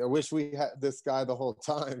using. damn, I wish we had this guy the whole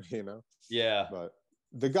time, you know? Yeah. But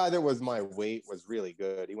the guy that was my weight was really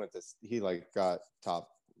good. He like got top,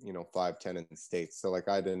 5, 10 in the States. So like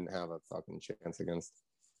I didn't have a fucking chance against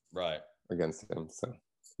him. So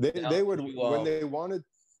they would, when they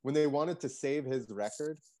wanted to save his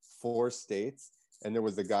record, 4 states, and there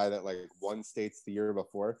was a guy that like won states the year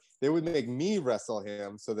before, they would make me wrestle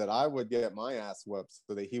him so that I would get my ass whooped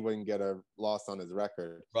so that he wouldn't get a loss on his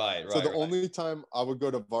record. So the only time I would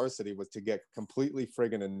go to varsity was to get completely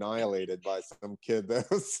friggin' annihilated by some kid that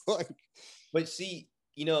was like. But see,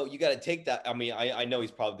 you got to take that. I mean, I know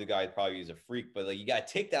he's probably the guy, probably he's a freak, but like you got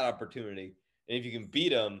to take that opportunity. And if you can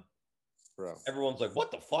beat him, bro, everyone's like,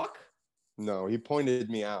 what the fuck? No, he pointed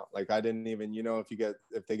me out. Like I didn't even,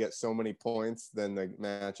 if they get so many points, then the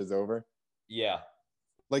match is over. Yeah.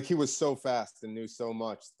 Like he was so fast and knew so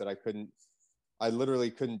much that I literally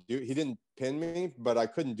couldn't do. He didn't pin me, but I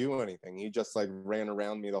couldn't do anything. He just like ran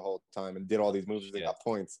around me the whole time and did all these moves that got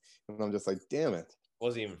points. And I'm just like, damn it.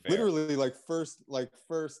 Wasn't even fair. Literally like first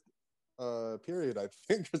period, I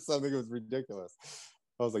think, or something. It was ridiculous.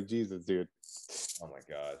 I was like, Jesus, dude. Oh my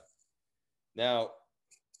God. Now,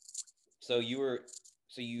 so you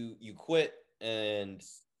quit and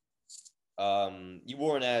you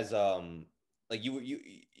weren't as like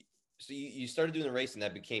you started doing the race and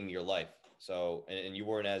that became your life. So and you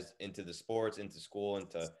weren't as into the sports, into school,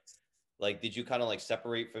 into like, did you kind of like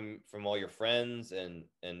separate from all your friends and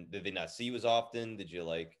did they not see you as often? Did you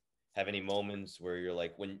like have any moments where you're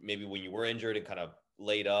like, when you were injured and kind of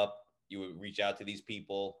laid up, you would reach out to these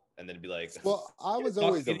people and then be like, well, I was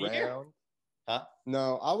always around. Huh?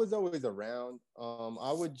 No, I was always around.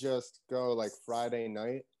 I would just go like Friday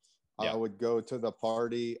night. Yeah. I would go to the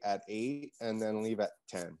party at 8 and then leave at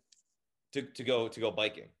 10. To go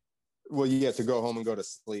biking. Well, yeah, to go home and go to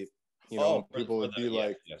sleep. People would be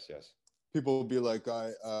like, yes. People would be like,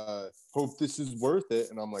 I hope this is worth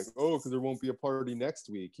it, and I'm like, oh, because there won't be a party next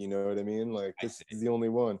week. You know what I mean? Like this is the only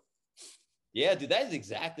one. Yeah, dude, that is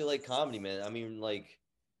exactly like comedy, man. I mean, like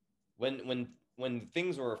when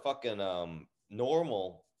things were fucking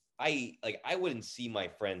normal, I wouldn't see my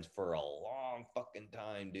friends for a long fucking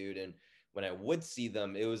time, dude. And when I would see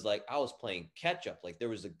them, it was like I was playing catch up. Like there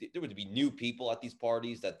would be new people at these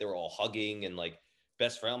parties that they were all hugging and like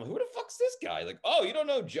best friend. I'm like, who the fuck's this guy? Like, oh, you don't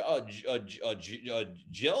know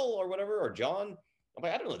Jill or whatever, or John? I'm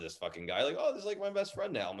like, I don't know this fucking guy. Like, oh, this is like my best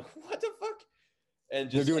friend now. I'm like, what the fuck? And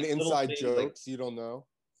just they're doing inside jokes you don't know.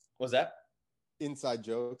 What's that? Inside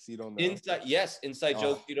jokes you don't know. Inside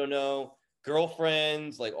jokes you don't know.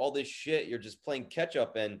 Girlfriends, like all this shit. You're just playing catch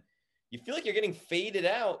up and you feel like you're getting faded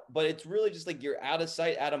out, but it's really just like you're out of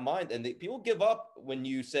sight, out of mind. And people give up when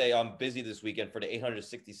you say, I'm busy this weekend for the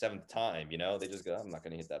 867th time. They just go, I'm not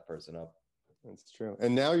going to hit that person up. That's true.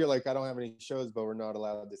 And now you're like, I don't have any shows, but we're not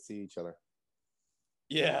allowed to see each other.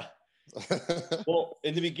 Yeah. Well,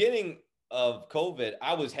 in the beginning of COVID,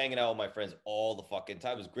 I was hanging out with my friends all the fucking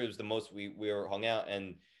time. It was great. It was the most we were hung out.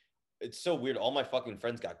 And it's so weird. All my fucking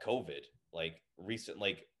friends got COVID. Like recent,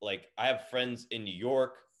 like I have friends in New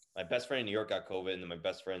York. My best friend in New York got COVID, and then my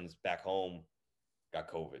best friends back home got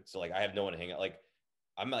COVID. So like I have no one to hang out. Like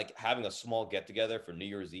I'm like having a small get together for New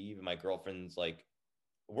Year's Eve, and my girlfriend's like,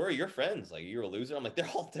 "Where are your friends? Like you're a loser." I'm like, they're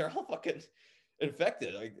all fucking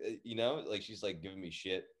infected. Like like she's like giving me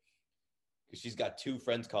shit because she's got 2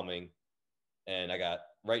 friends coming, and I got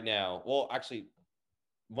right now. Well, actually,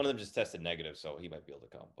 one of them just tested negative, so he might be able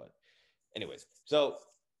to come. But anyways, so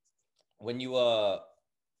when you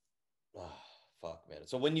fuck, man.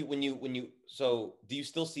 So so do you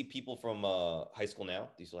still see people from high school now?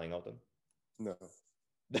 Do you still hang out with them? No.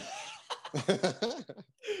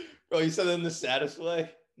 Bro, you said it in the saddest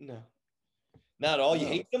way? No. Not at all. You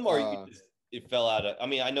hate them, or it fell out of, I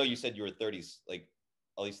mean, I know you said you were 30s, like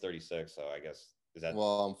at least 36, so I guess is that.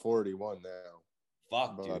 Well, I'm 41 now.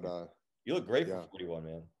 Fuck, dude. You look great for 41,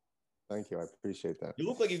 man. Thank you. I appreciate that. You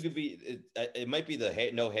look like you could be, it might be the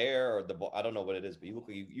hair, no hair, or I don't know what it is, but you look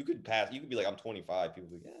like you could pass. You could be like, I'm 25. People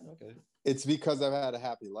be like, yeah, okay. It's because I've had a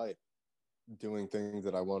happy life doing things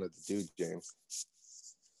that I wanted to do, James.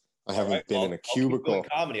 I haven't been in a cubicle.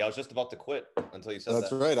 Comedy. I was just about to quit until you said that.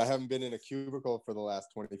 That's right. I haven't been in a cubicle for the last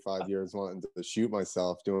 25 years wanting to shoot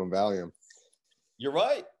myself doing Valium. You're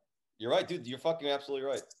right. You're right, dude. You're fucking absolutely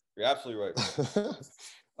right. You're absolutely right.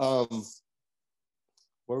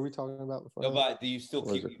 What were we talking about before? No, but do you still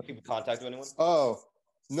keep in contact with anyone? Oh,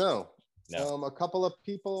 no. A couple of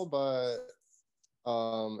people, but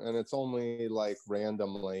and it's only like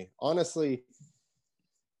randomly. Honestly,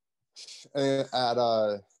 At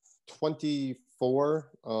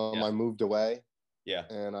 24, Yeah. I moved away Yeah.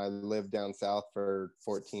 and I lived down south for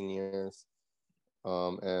 14 years.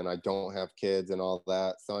 And I don't have kids and all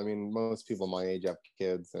that. So, I mean, most people my age have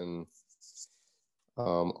kids and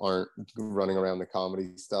aren't running around the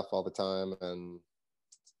comedy stuff all the time and,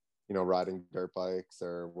 you know, riding dirt bikes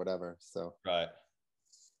or whatever. So, Right.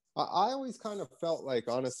 I always kind of felt like,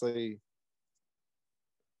 honestly,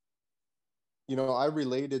 you know, I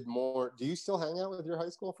related more. Do you still hang out with your high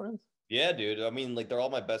school friends? Yeah, dude. I mean, like they're all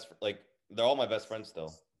my best friends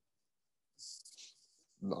still.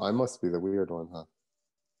 I must be the weird one, huh?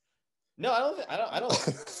 No, I don't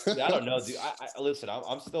know, dude. I listen.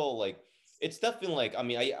 I'm still like, it's definitely like, I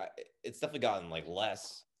mean, it's definitely gotten like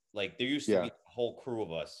less. Like there used to be Yeah. a whole crew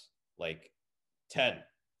of us, like 10,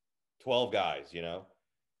 12 guys, you know,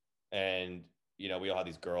 and you know, we all had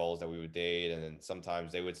these girls that we would date, and then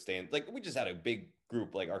sometimes they would stay in. Like we just had a big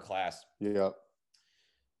group, like our class. Yeah.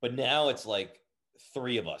 But now it's like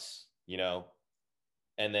three of us, you know,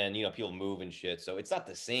 and then you know people move and shit, so it's not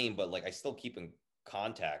the same. But like I still keep in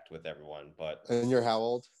contact with everyone. But And you're how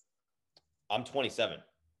old? I'm 27.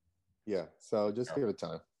 Yeah. So just give it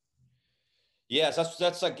time. Yes,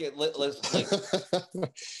 that's like like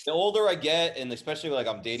the older I get, and especially like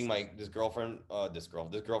I'm dating this girl for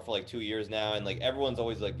like 2 years now, and like everyone's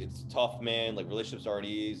always like, it's tough, man. Like relationships aren't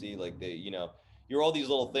easy. Like they, you know, you're all these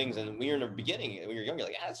little things, and when you're in the beginning, when you're young, you're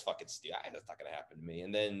like, that's fucking stupid. That's not gonna happen to me,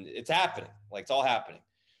 and then it's happening. Like it's all happening.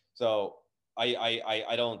 So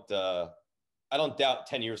I don't doubt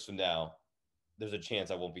 10 years from now, there's a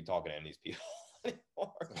chance I won't be talking to any of these people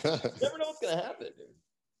anymore. You never know what's gonna happen, dude.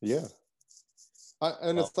 Yeah.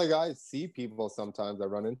 And it's like I see people sometimes. I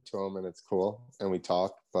run into them and it's cool and we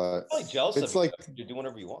talk, but I'm like jealous it's of like you do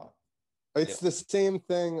whatever you want. it's the same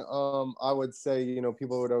thing. I would say, you know,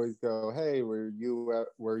 people would always go, "Hey, were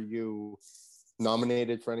you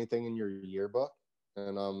nominated for anything in your yearbook?"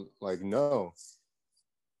 And I'm like, "No."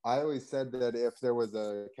 I always said that if there was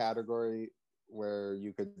a category where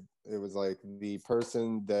you could, it was like the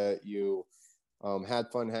person that you had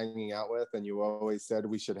fun hanging out with, and you always said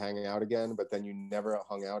we should hang out again, but then you never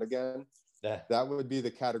hung out again. Yeah. That would be the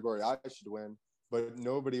category I should win, but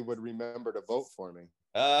nobody would remember to vote for me.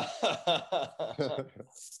 That's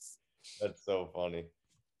so funny.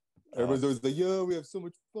 Everybody's always like, "Yo, we have so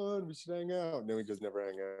much fun. We should hang out." And then we just never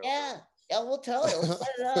hang out. Yeah, we'll tell you. We'll set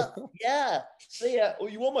it up. Yeah. See ya. Oh,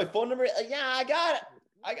 you want my phone number? Yeah, I got it.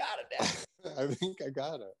 I got it now. I think I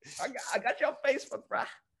got it. I got you on Facebook, bro.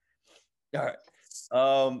 All right.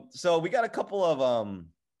 So we got a couple of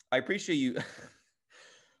I appreciate you.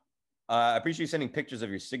 I appreciate you sending pictures of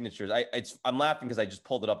your signatures. I'm laughing because I just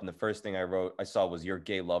pulled it up, and the first thing I saw was "Your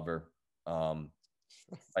Gay Lover,"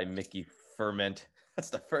 by Mickey Ferment. That's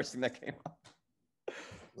the first thing that came up.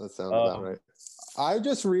 That sounds about right. I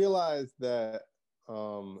just realized that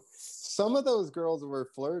some of those girls were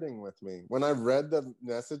flirting with me. When I read the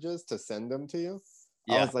messages to send them to you,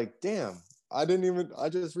 I was like, damn, I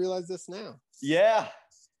just realized this now. Yeah,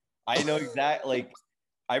 I know exactly. Like,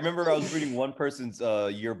 I remember I was reading one person's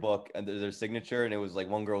yearbook and their signature, and it was like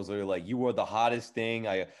one girl was literally like, "You are the hottest thing.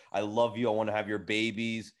 I love you. I want to have your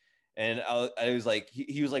babies." And I was like,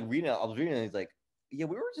 he was like reading it. I was reading it, and he's like, "Yeah,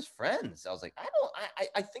 we were just friends." I was like,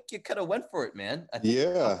 I think you could have went for it, man. I think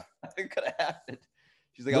it could have happened.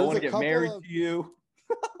 She's like, "I want to get married to you."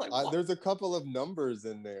 Like, there's a couple of numbers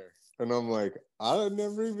in there, and I'm like, I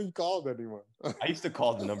never even called anyone. I used to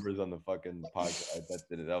call the numbers on the fucking podcast.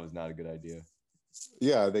 That was not a good idea.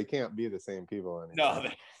 Yeah, they can't be the same people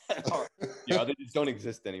anymore. No, they just don't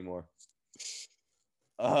exist anymore.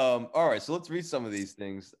 All right, so let's read some of these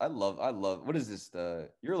things. I love. What is this?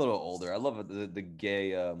 You're a little older. I love the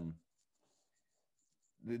gay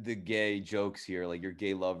the gay jokes here. Like your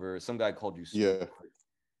gay lover. Some guy called you. Yeah.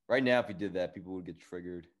 Right now, if you did that, people would get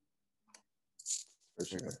triggered. For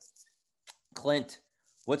sure. Clint,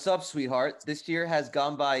 what's up, sweetheart? This year has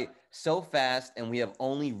gone by so fast, and we have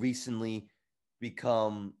only recently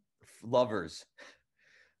become lovers.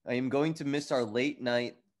 I am going to miss our late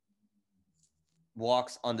night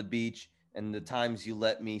walks on the beach and the times you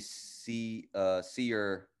let me see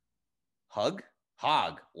your hog.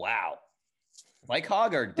 Wow. Like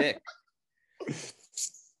hog or dick?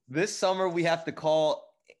 This summer we have to call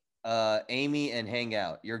Amy and hang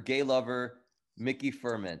out. Your gay lover, Mickey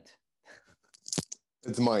Ferment.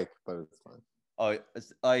 It's Mike, but it's fine. Oh,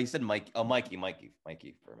 he said Mike. Oh, Mikey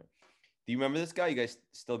Ferment. Do you remember this guy? You guys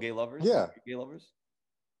still gay lovers? Yeah. Gay lovers?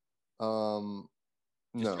 No,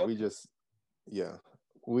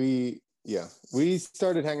 we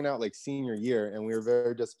started hanging out like senior year, and we were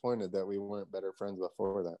very disappointed that we weren't better friends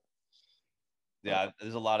before that. Yeah,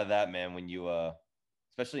 there's a lot of that, man. When you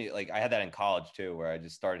especially like I had that in college too, where I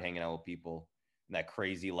just started hanging out with people in that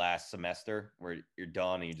crazy last semester where you're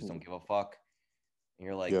done and you just don't give a fuck. And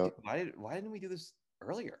you're like, Yeah. "Dude, why didn't we do this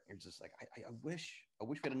earlier?" You're just like, I wish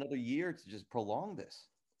we had another year to just prolong this.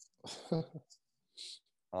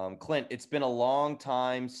 Clint, it's been a long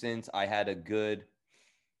time since I had a good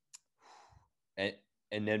and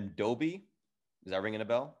then Adobe. Is that ringing a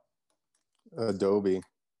bell? Adobe.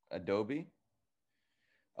 Adobe.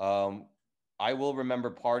 I will remember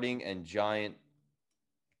parting and giant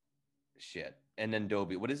shit. And then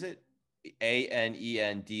Adobe. What is it?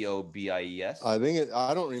 ANENDOBIES.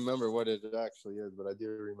 I don't remember what it actually is, but I do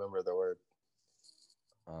remember the word.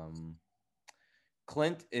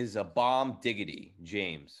 Clint is a bomb diggity,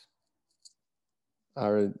 James.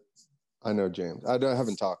 I know James. I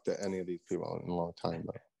haven't talked to any of these people in a long time,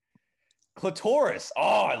 though. Clitoris.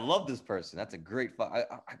 Oh, I love this person. That's a great. I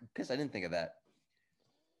guess I didn't think of that.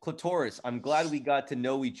 Clitoris. I'm glad we got to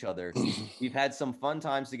know each other. We've had some fun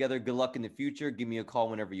times together. Good luck in the future. Give me a call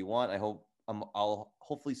whenever you want. I'll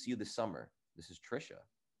hopefully see you this summer. This is Trisha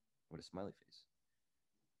with a smiley face.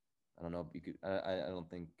 I don't know if you could. I don't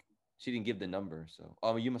think she didn't give the number. So,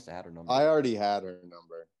 you must have had her number. I already had her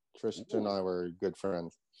number. Trisha and I were good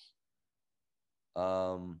friends.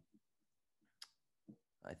 I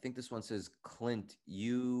think this one says, Clint,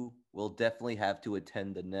 you will definitely have to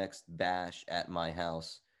attend the next bash at my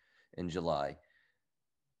house in July.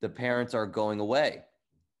 The parents are going away.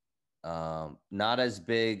 Not as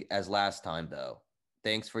big as last time, though.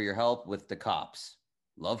 Thanks for your help with the cops.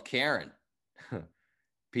 Love, Karen.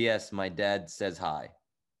 P.S. My dad says hi.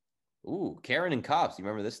 Ooh, Karen and cops. You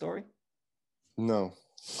remember this story? No.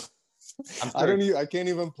 Sure, I can't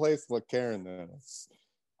even place what Karen is.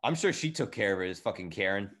 I'm sure she took care of it as fucking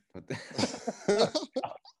Karen.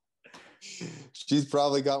 She's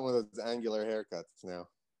probably got one of those angular haircuts now.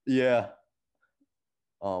 Yeah.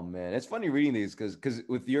 Oh man, it's funny reading these because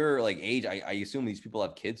with your like age, I assume these people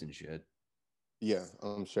have kids and shit. Yeah,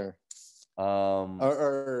 I'm sure. I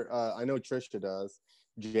know Trisha does.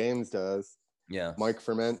 James does. Yeah. Mike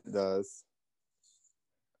Ferment does.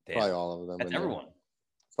 Damn. Probably all of them. That's everyone.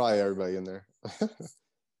 Probably everybody in there.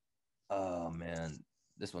 Oh man,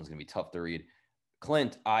 this one's gonna be tough to read.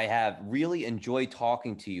 Clint, I have really enjoyed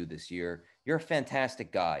talking to you this year. You're a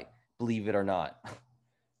fantastic guy, believe it or not.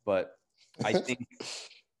 But I think,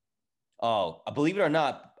 believe it or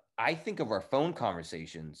not, I think of our phone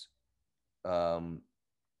conversations.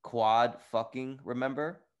 Quad fucking,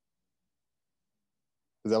 remember?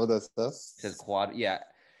 Is that what that says? It says quad. Yeah.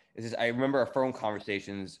 It says, I remember our phone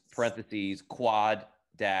conversations, parentheses, quad,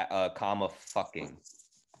 comma, fucking.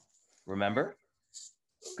 Remember?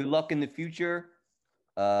 Good luck in the future.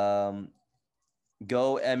 Go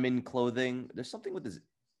M in clothing. There's something with this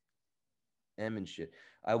M and shit.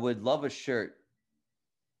 I would love a shirt.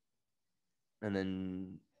 And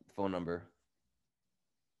then phone number.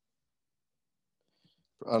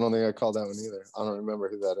 I don't think I called that one either. I don't remember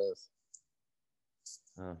who that is.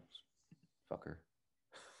 Oh, fucker.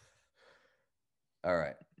 All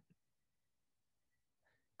right.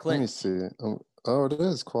 Clint. Let me see. Oh, it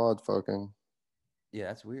is quad fucking. Yeah,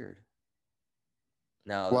 that's weird.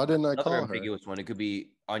 Now, why didn't I call her? Ambiguous one. It could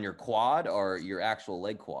be on your quad or your actual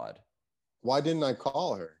leg quad. Why didn't I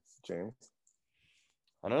call her, James?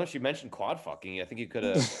 I don't know. She mentioned quad fucking. I think you could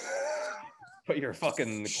have put your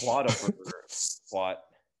fucking quad up her squat.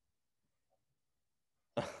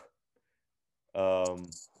 I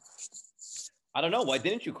don't know. Why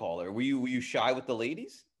didn't you call her? Were you shy with the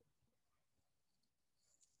ladies?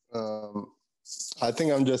 I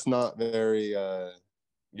think I'm just not very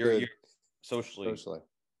You're socially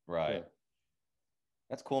right. Yeah.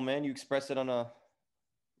 That's cool, man. You express it on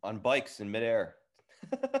bikes in midair.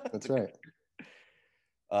 That's right.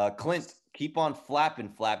 Clint, keep on flapping,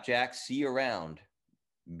 Flapjack. See you around.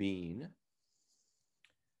 Bean.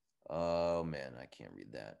 Oh man, I can't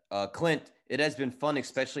read that. Clint, it has been fun,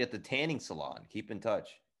 especially at the tanning salon. Keep in touch.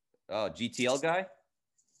 Oh, GTL guy?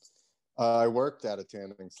 I worked at a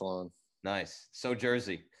tanning salon. Nice. So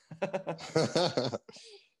Jersey. I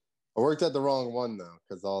worked at the wrong one though,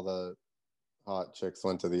 because all the hot chicks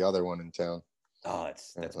went to the other one in town. Oh,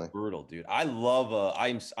 that's brutal, dude. I love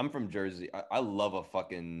I'm from Jersey. I love a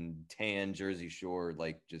fucking tan Jersey Shore,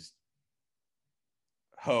 like just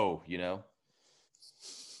hoe, you know?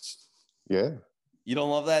 Yeah. You don't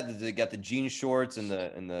love that? They got the jean shorts and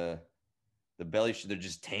the belly. They're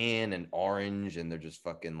just tan and orange, and they're just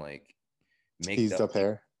fucking like teased up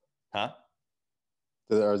hair. Huh?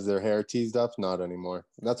 Is their hair teased up? Not anymore.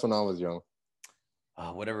 That's when I was young.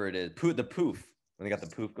 Whatever it is, the poof. When they got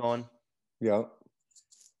the poof going. Yeah.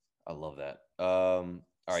 I love that. All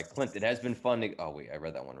right, Clint, it has been fun to, oh wait, I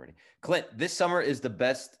read that one already. Clint, this summer is the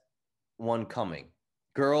best one coming.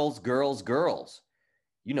 Girls, girls, girls.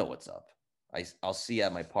 You know what's up. I'll see you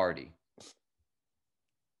at my party.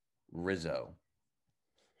 Rizzo.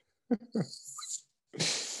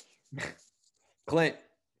 Clint,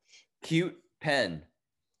 cute pen.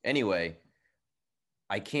 Anyway,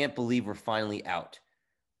 I can't believe we're finally out.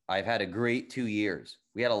 I've had a great 2 years.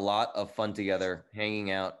 We had a lot of fun together,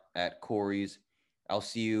 hanging out at Corey's. I'll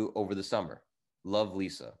see you over the summer. Love,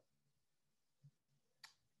 Lisa.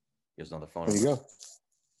 Here's another phone There number. you go.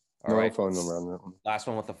 All No right. phone number on that one. Last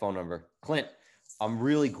one with the phone number. Clint, I'm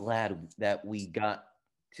really glad that we got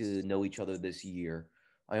to know each other this year.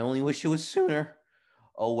 I only wish it was sooner.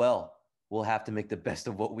 Oh, well, we'll have to make the best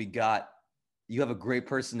of what we got. You have a great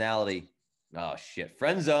personality. Oh, shit.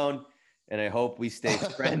 Friend zone. And I hope we stay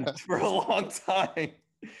friends for a long time.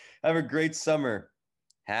 Have a great summer.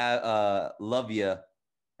 Love you.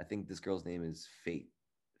 I think this girl's name is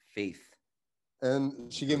Faith.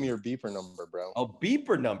 And she gave me your beeper number, bro. Oh,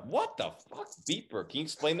 beeper number. What the fuck? Beeper. Can you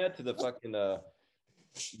explain that to the fucking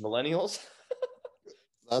millennials?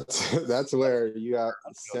 That's where you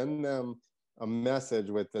send them a message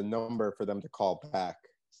with the number for them to call back.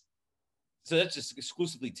 So that's just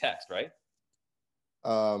exclusively text, right?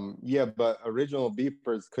 Yeah, but original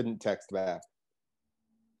beepers couldn't text back.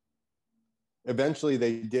 Eventually,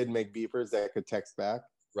 they did make beepers that could text back.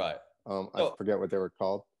 Right. I forget what they were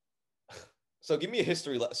called. So give me a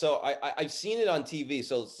history. So I've seen it on TV.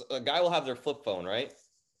 So a guy will have their flip phone, right?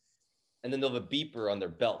 And then they'll have a beeper on their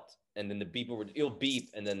belt, and then the beeper it'll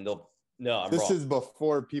beep, and then they'll. No, I'm wrong. This is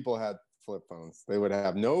before people had flip phones. They would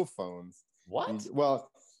have no phones. What?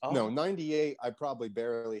 No, 98. I probably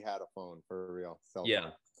barely had a phone for real.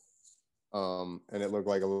 Yeah. Phone. And it looked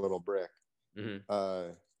like a little brick.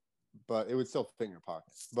 Mm-hmm. But it would still fit in your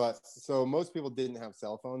pocket. But so most people didn't have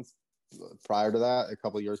cell phones prior to that, a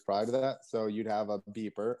couple of years prior to that. So you'd have a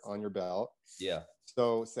beeper on your belt. Yeah.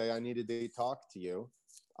 So say I needed to talk to you,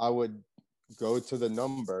 I would go to the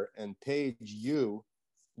number and page you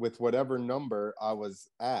with whatever number I was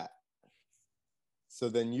at. So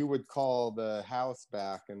then you would call the house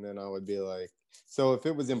back, and then I would be like, so if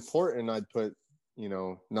it was important, I'd put,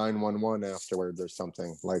 911 afterwards or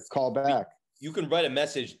something, like call back. You can write a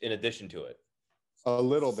message in addition to it. A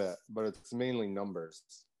little bit, but it's mainly numbers.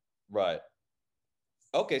 Right.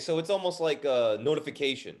 Okay, so it's almost like a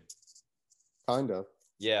notification. Kind of.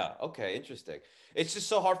 Yeah. Okay. Interesting. It's just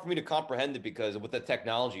so hard for me to comprehend it because with the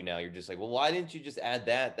technology now, you're just like, well, why didn't you just add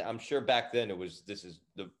that? I'm sure back then this is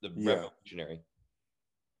the revolutionary.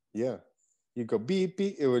 Yeah. You go beep,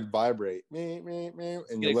 beep, it would vibrate.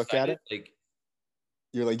 And you look at it.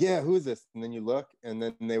 You're like, yeah, who is this? And then you look, and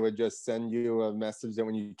then they would just send you a message that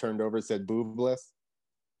when you turned over, it said boobless.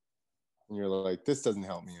 And you're like, this doesn't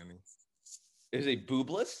help me any. Is it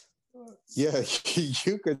boobless? Yeah,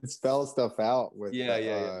 you could spell stuff out with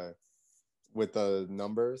with the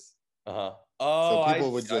numbers. Oh, so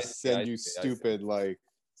people would just send you stupid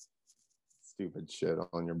shit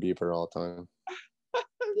on your beeper all the time.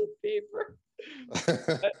 The beeper.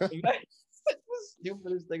 That's the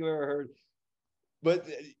stupidest thing I've ever heard. But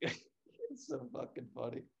it's so fucking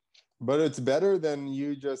funny. But it's better than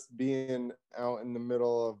you just being out in the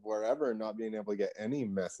middle of wherever and not being able to get any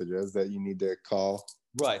messages that you need to call.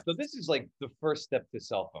 Right. So this is like the first step to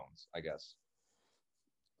cell phones, I guess.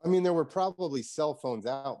 I mean, there were probably cell phones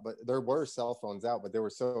out, but they were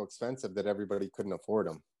so expensive that everybody couldn't afford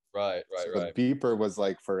them. Right. The beeper was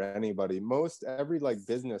like for anybody. Every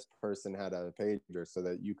business person had a pager so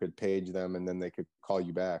that you could page them and then they could call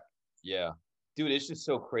you back. Yeah. Dude, it's just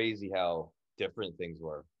so crazy how different things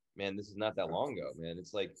were. Man, this is not that long ago, man.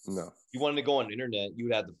 It's like, no. You wanted to go on the internet, you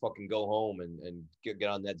would have to fucking go home and get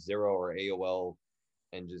on that Zero or AOL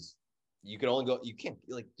and just, you could only go, you can't,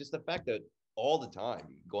 just the fact that all the time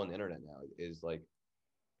you go on the internet now is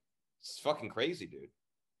it's fucking crazy, dude.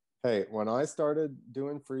 Hey, when I started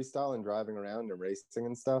doing freestyle and driving around and racing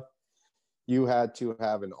and stuff, you had to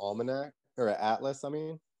have an almanac or an atlas,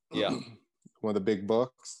 Yeah. One of the big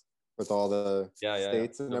books with all the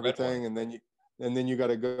states and everything. And then you got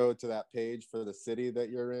to go to that page for the city that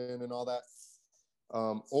you're in and all that.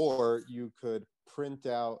 Or you could print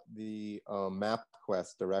out the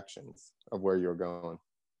MapQuest directions of where you're going.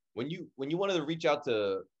 When you wanted to reach out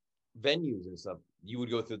to venues and stuff, you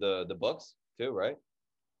would go through the books too, right?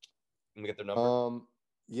 And get their number.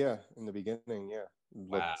 Yeah, in the beginning, yeah.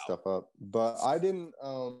 Look Wow. stuff up. But I didn't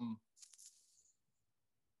I'm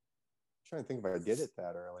trying to think if I did it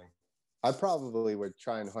that early. I probably would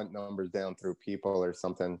try and hunt numbers down through people or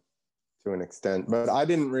something to an extent, but I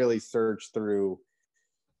didn't really search through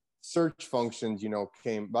search functions,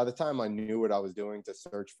 came by the time I knew what I was doing to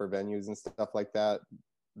search for venues and stuff like that.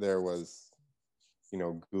 There was,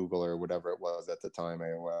 Google or whatever it was at the time,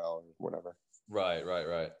 AOL or whatever. Right.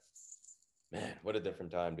 Man, what a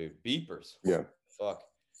different time, dude. Beepers. Yeah. Fuck.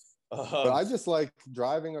 But I just like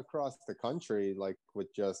driving across the country, like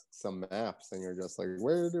with just some maps, and you're just like,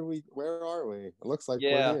 where are we? It looks like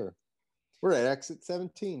we're here. We're at exit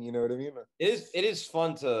 17. You know what I mean? It is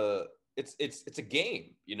fun to. It's a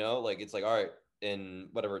game, like it's like, all right, in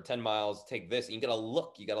whatever 10 miles, take this. And you gotta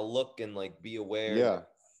look and like be aware. Yeah. Like,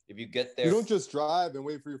 if you get there, you don't just drive and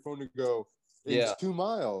wait for your phone to go. It's 2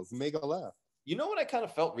 miles. Make a left. You know what I kind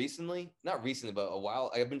of felt recently? Not recently, but a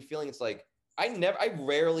while. I've been feeling it's like I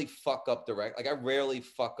rarely fuck up direct. Like I rarely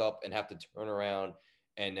fuck up and have to turn around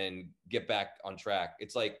and then get back on track.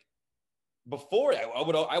 It's like before I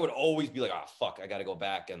would always be like, oh fuck, I gotta go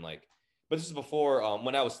back and like. But this is before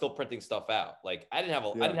when I was still printing stuff out. Like I didn't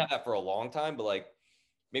have that for a long time, but like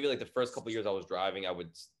maybe like the first couple of years I was driving,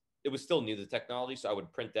 it was still new to technology, so I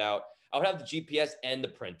would print out. I would have the GPS and the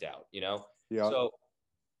printout, Yeah. So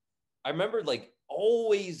I remember like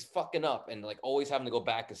always fucking up and like always having to go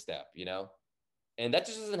back a step, And that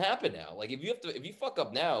just doesn't happen now. Like if you fuck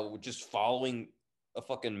up now with just following a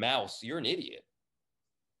fucking mouse, you're an idiot.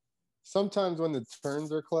 Sometimes when the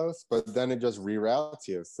turns are close, but then it just reroutes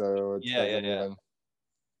you. So it's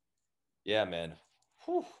yeah, man.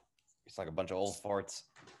 Whew. It's like a bunch of old farts.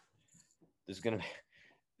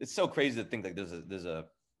 It's so crazy to think like there's a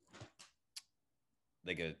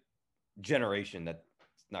generation that's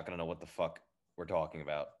not gonna know what the fuck we're talking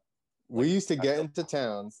about. We used to get into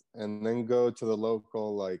towns and then go to the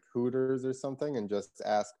local like Hooters or something and just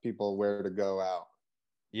ask people where to go out.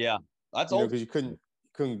 Yeah, that's old. Because you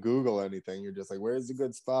couldn't Google anything. You're just like, where's the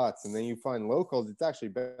good spots? And then you find locals. It's actually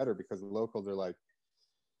better because the locals are like,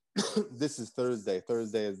 this is Thursday.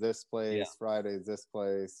 Thursday is this place. Yeah. Friday is this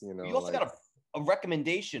place. You also got a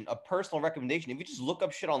recommendation, a personal recommendation. If you just look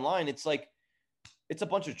up shit online, it's like it's a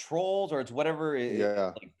bunch of trolls or it's whatever.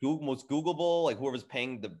 Like most Googleable, like whoever's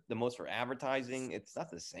paying the most for advertising. It's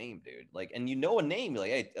not the same, dude. Like, and a name. You're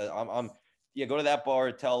like, hey, go to that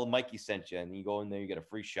bar. Tell Mikey sent you, and you go in there, you get a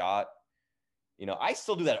free shot. I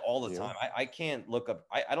still do that all the time. I can't look up.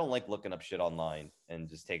 I don't like looking up shit online and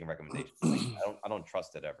just taking recommendations. I don't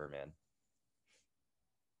trust it ever, man.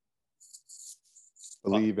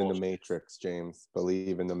 Believe in the Matrix, James.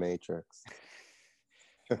 Believe in the Matrix.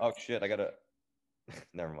 Oh shit! I gotta.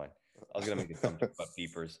 Never mind. I was gonna make a comment about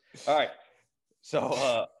beepers. All right.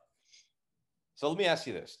 So let me ask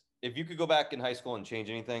you this: if you could go back in high school and change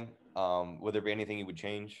anything, would there be anything you would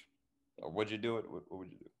change, or would you do it? What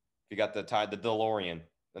would you do? You got the DeLorean,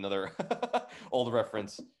 another old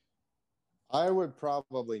reference. I would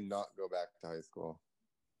probably not go back to high school.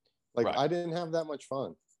 Like I didn't have that much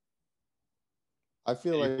fun. I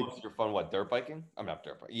feel like your fun. What, dirt biking? I'm not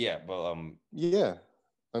dirt biking. Yeah, but yeah.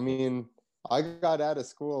 I mean, I got out of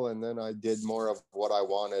school and then I did more of what I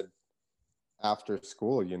wanted after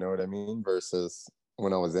school. You know what I mean? Versus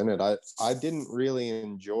when I was in it, I didn't really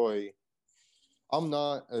enjoy. I'm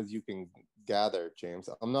not, as you can gather, James,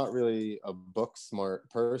 I'm not really a book smart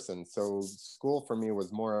person, so school for me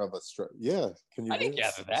was more of a struggle. Yeah, can you? I didn't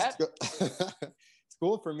gather that.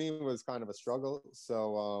 School for me was kind of a struggle.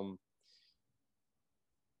 So,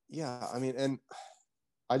 yeah, I mean, and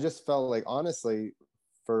I just felt like, honestly,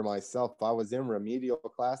 for myself, I was in remedial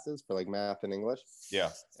classes for like math and English. Yeah,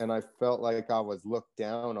 and I felt like I was looked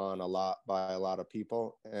down on a lot by a lot of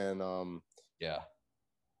people, and yeah,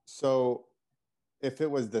 so. If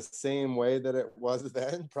it was the same way that it was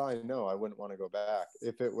then, probably no, I wouldn't want to go back.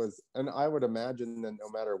 If it was, and I would imagine that no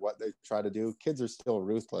matter what they try to do, kids are still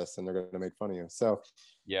ruthless and they're going to make fun of you. So,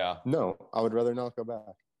 yeah, no, I would rather not go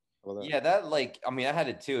back. Yeah, that I had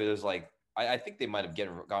it too. It was like, I think they might have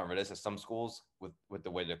gotten rid of this at some schools with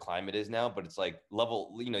the way the climate is now, but it's like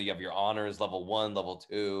level, you have your honors, level 1, level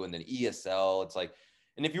 2, and then ESL. It's like,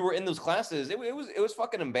 and if you were in those classes, it was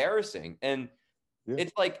fucking embarrassing. And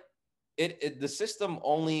it's like, the system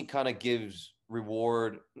only kind of gives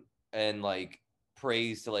reward and like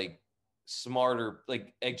praise to like smarter,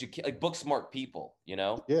 like book smart people,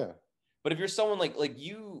 Yeah. But if you're someone like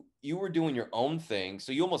you were doing your own thing,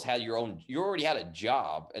 so you almost had you already had a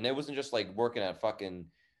job, and it wasn't just like working at fucking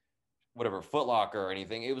whatever Foot Locker or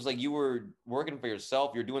anything. It was like you were working for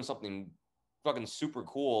yourself. You're doing something fucking super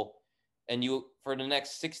cool, and for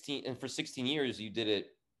 16 years you did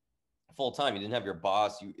it full time. You didn't have your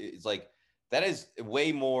boss. It's like that is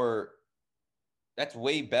way more. That's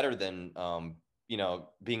way better than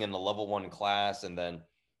being in the level 1 class and then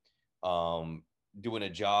doing a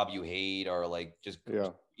job you hate or like just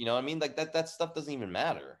you know what I mean, like that stuff doesn't even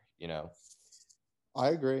matter. you know? I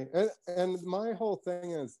agree. And my whole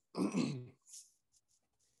thing is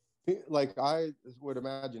like, I would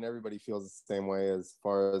imagine everybody feels the same way as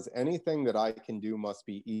far as anything that I can do must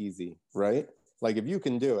be easy, right? Like if you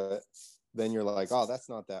can do it, then you're like, oh, that's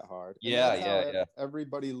not that hard. And Yeah, that's yeah, how yeah.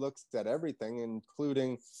 everybody looks at everything,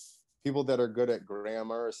 including people that are good at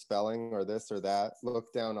grammar or spelling or this or that,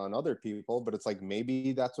 look down on other people, but it's like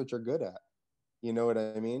maybe that's what you're good at. You know what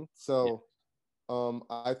I mean? Yeah. So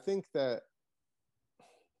I think that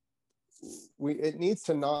it needs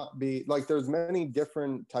to not be like, there's many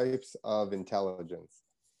different types of intelligence,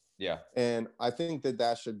 Yeah. and I think that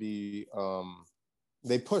that should be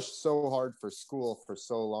they push so hard for school for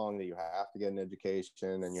so long that you have to get an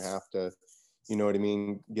education and you have to, you know what I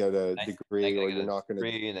mean, get a Now you degree gotta or get you're a not going to.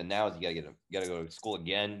 degree, and then now you gotta go to school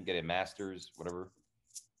again, get a master's, whatever.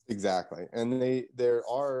 Exactly. And there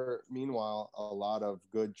are meanwhile a lot of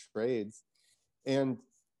good trades. And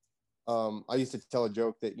I used to tell a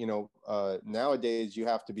joke that, you know, nowadays you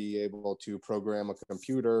have to be able to program a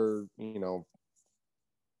computer, you know,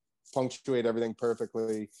 punctuate everything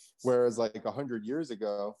perfectly. Whereas like 100 years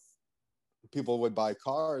ago, people would buy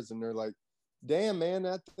cars and they're like, damn, man,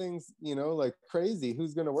 that thing's, you know, like crazy.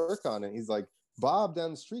 Who's going to work on it? He's like, Bob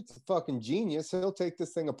down the street's a fucking genius. He'll take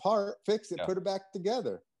this thing apart, fix it, Yeah. put it back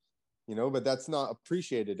together, you know, but that's not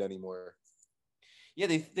appreciated anymore. Yeah,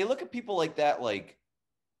 they look at people like that, like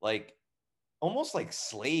almost like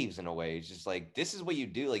slaves in a way. It's just like, this is what you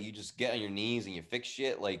do. Like, you just get on your knees and you fix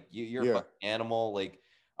shit. Like, you're a Yeah. fucking animal. Like,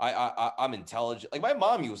 I'm intelligent. Like, my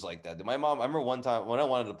mom was like that. My mom, I remember one time when I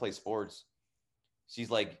wanted to play sports, she's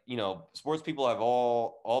like, you know, sports people have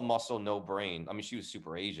all muscle, no brain. I mean, she was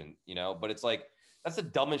super Asian, you know, but it's like, that's the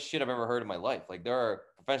dumbest shit I've ever heard in my life. Like, there are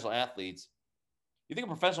professional athletes. You think a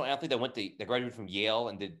professional athlete that graduated from Yale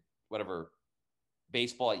and did whatever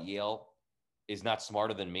baseball at Yale is not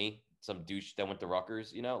smarter than me? Some douche that went to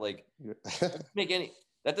Rutgers, you know, like, Yeah.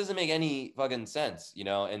 that doesn't make any fucking sense, you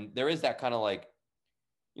know. And there is that kind of like,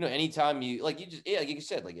 you know, anytime you like, you just, yeah, like you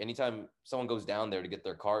said, like anytime someone goes down there to get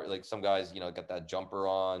their car, like some guys, you know, got that jumper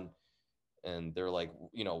on and they're like,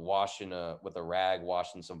 you know, washing with a rag,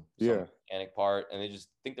 washing some Yeah. mechanic part, and they just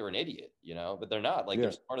think they're an idiot, you know, but they're not. Like, they're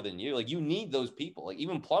Yeah. smarter than you. Like, you need those people. Like,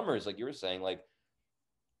 even plumbers, like you were saying, like,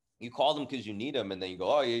 you call them because you need them, and then you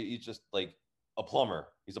go, oh, he's just like a plumber.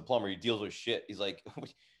 He's a plumber. He deals with shit. He's like,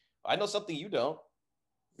 I know something you don't.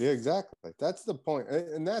 Yeah, exactly. That's the point.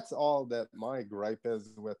 And that's all that my gripe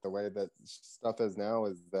is with the way that stuff is now,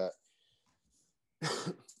 is that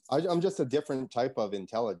I'm just a different type of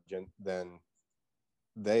intelligent than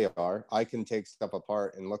they are. I can take stuff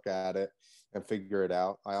apart and look at it and figure it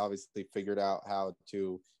out. I obviously figured out how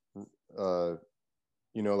to, uh,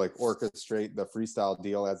 you know, like orchestrate the freestyle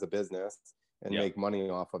deal as a business and Yeah. make money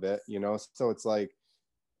off of it, you know? So it's like,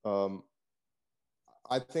 um,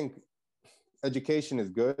 I think education is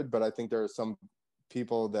good, but I think there are some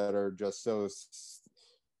people that are just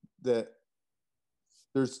that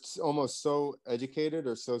they're almost so educated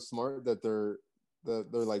or so smart that they're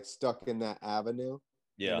like stuck in that avenue.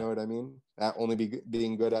 You Yeah. know what I mean? At only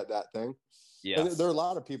being good at that thing. Yeah. And there are a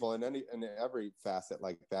lot of people in every facet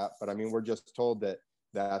like that, but I mean, we're just told that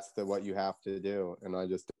that's what you have to do, and I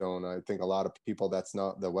just don't. I think a lot of people, that's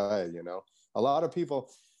not the way. You know, a lot of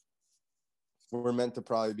people were meant to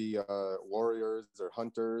probably be warriors or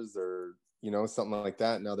hunters or, you know, something like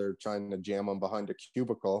that. Now they're trying to jam them behind a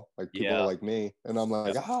cubicle, like people Yeah. like me, and I'm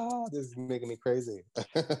like, this is making me crazy.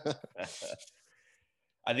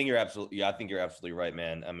 I think you're absolutely right,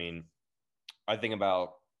 man. I mean, I think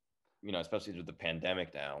about, you know, especially with the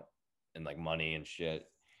pandemic now and like money and shit.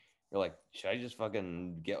 You're like, should I just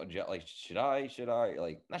fucking like, should I,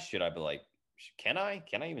 like, not should I, but like, can I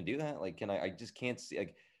even do that? Like, I just can't see,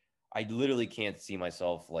 like, I literally can't see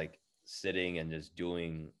myself like sitting and just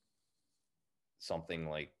doing something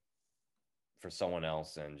like for someone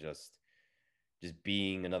else and just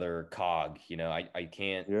being another cog, you know. I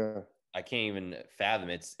can't, Yeah. I can't even fathom.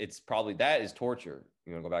 It's probably, that is torture.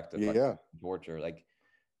 You know, go back to Yeah. torture. Like,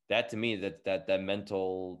 that to me, that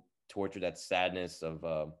mental torture, that sadness of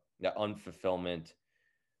that unfulfillment.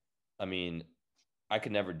 I mean, I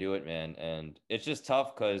could never do it, man. And it's just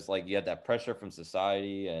tough because like you have that pressure from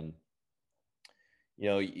society and, you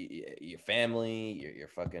know, your family, your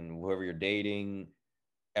fucking whoever you're dating,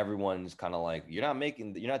 everyone's kind of like, you're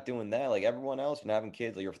not doing that like everyone else. You're not having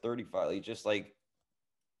kids, like you're 35. Like, just like,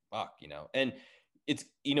 fuck, you know. And it's,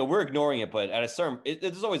 you know, we're ignoring it, but at a certain,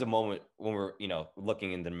 there's always a moment when we're, you know,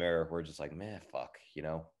 looking in the mirror, we're just like, man, fuck, you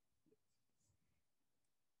know,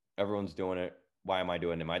 everyone's doing it. Why am I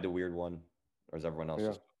doing it? Am I the weird one? Or is everyone else Yeah.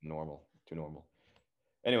 just normal, too normal?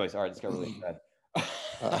 Anyways, all right, this got really bad.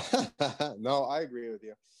 No, I agree with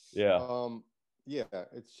you. Yeah. Yeah,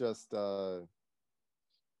 it's just I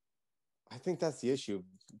think that's the issue.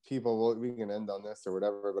 People, well, we can end on this or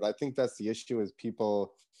whatever, but I think that's the issue is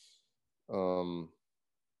people, um,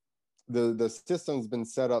 the system's been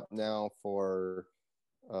set up now for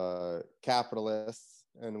capitalists,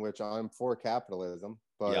 in which I'm for capitalism,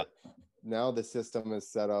 but now the system is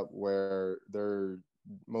set up where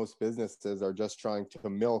most businesses are just trying to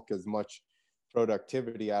milk as much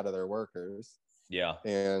productivity out of their workers. Yeah.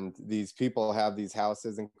 And these people have these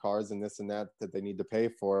houses and cars and this and that they need to pay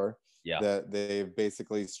for, that they've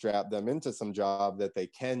basically strapped them into some job that they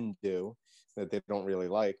can do, that they don't really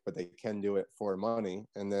like, but they can do it for money.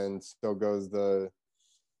 And then so goes the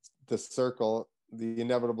circle, the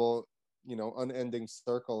inevitable, unending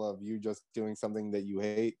circle of you just doing something that you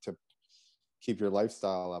hate to keep your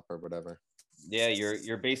lifestyle up or whatever. Yeah,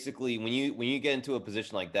 you're basically, when you get into a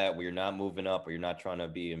position like that where you're not moving up or you're not trying to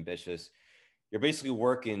be ambitious, you're basically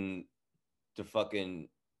working to fucking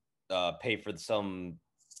pay for some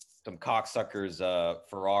cocksucker's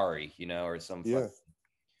Ferrari, or some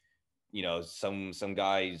some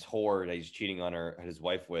guy's whore that he's cheating on his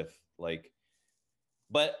wife with, like.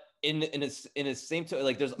 But in a same time,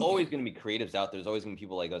 like, there's always going to be creatives out there. There's always going to be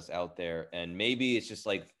people like us out there, and maybe it's just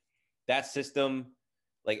like that system,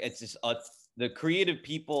 like, it's just the creative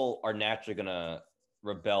people are naturally going to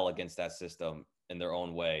rebel against that system in their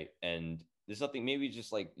own way, and there's something, maybe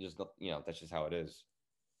just that's just how it is.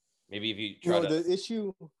 Maybe if you try the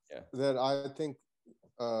issue that I think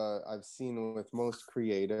I've seen with most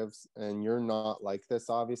creatives, and you're not like this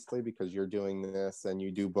obviously because you're doing this and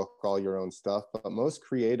you do book all your own stuff, but most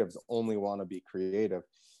creatives only want to be creative.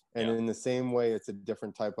 And in the same way, it's a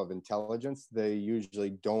different type of intelligence. They usually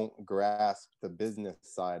don't grasp the business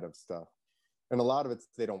side of stuff. And a lot of it's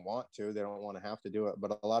they don't want to have to do it,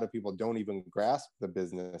 but a lot of people don't even grasp the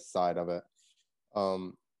business side of it.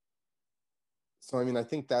 So, I mean, I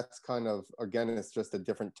think that's kind of, again, it's just a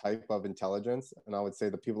different type of intelligence. And I would say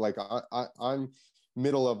the people like I'm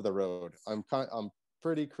middle of the road. I'm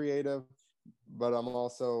pretty creative, but I'm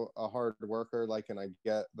also a hard worker. Like, and I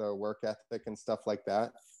get the work ethic and stuff like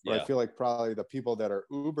that. But I feel like probably the people that are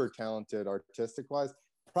uber talented artistic wise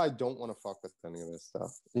probably don't want to fuck with any of this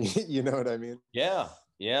stuff. You know what I mean? Yeah.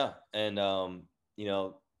 And I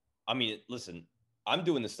mean, listen, I'm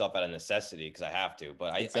doing this stuff out of necessity because I have to,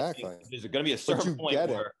 but I think there's going to be a certain point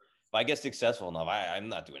where if I get successful enough, I'm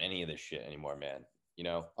not doing any of this shit anymore, man.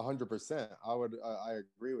 100%. I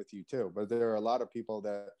agree with you too. But there are a lot of people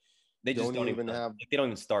that they just don't even have, they don't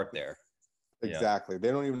even start there. Exactly.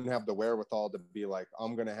 They don't even have the wherewithal to be like,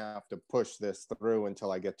 I'm going to have to push this through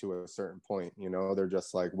until I get to a certain point. They're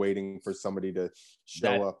just like waiting for somebody to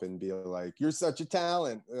show up and be like, you're such a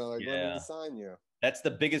talent. Like, let me sign you. That's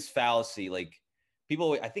the biggest fallacy. Like,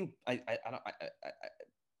 people, I think I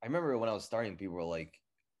remember when I was starting, people were like,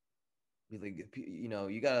 you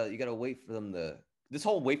gotta wait for them to, this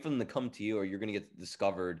whole wait for them to come to you or you're gonna get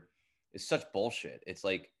discovered is such bullshit. It's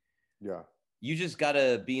like, you just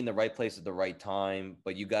gotta be in the right place at the right time,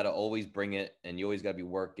 but you gotta always bring it, and you always gotta be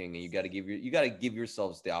working, and you gotta give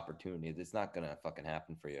yourselves the opportunity. It's not gonna fucking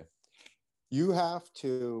happen for you. You have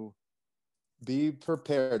to be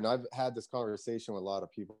prepared. And I've had this conversation with a lot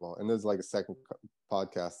of people, and there's like a second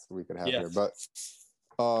podcast we could have here. But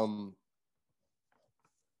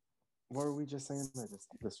what were we just saying? I just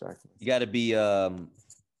distracted myself. You got to be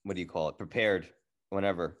what do you call it? Prepared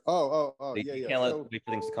whenever. You can't wait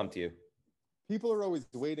for things to come to you. People are always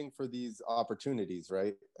waiting for these opportunities,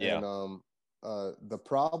 right? Yeah. And the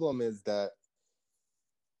problem is that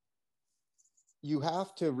you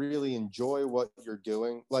have to really enjoy what you're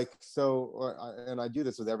doing. Like, and I do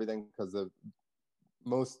this with everything because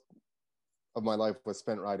most of my life was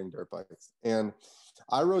spent riding dirt bikes. And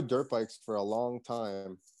I rode dirt bikes for a long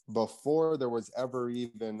time before there was ever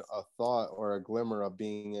even a thought or a glimmer of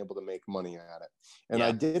being able to make money at it. And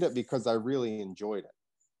I did it because I really enjoyed it.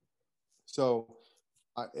 So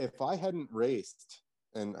if I hadn't raced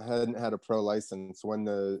and hadn't had a pro license, when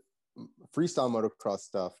the freestyle motocross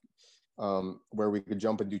stuff, where we could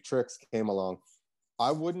jump and do tricks came along,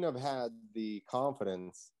 I wouldn't have had the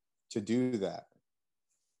confidence to do that.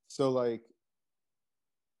 So like,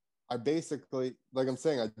 I basically, like I'm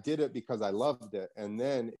saying, I did it because I loved it. And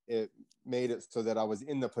then it made it so that I was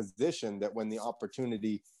in the position that when the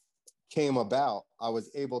opportunity came about, I was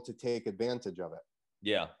able to take advantage of it.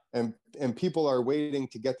 Yeah. And people are waiting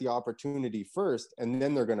to get the opportunity first, and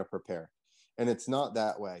then they're going to prepare. And it's not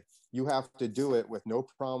that way. You have to do it with no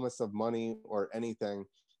promise of money or anything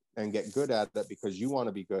and get good at it because you want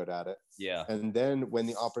to be good at it. Yeah. And then when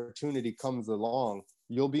the opportunity comes along,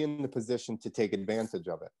 you'll be in the position to take advantage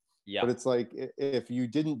of it. Yeah. But it's like, if you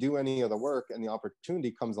didn't do any of the work and the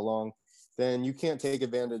opportunity comes along, then you can't take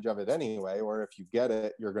advantage of it anyway. Or if you get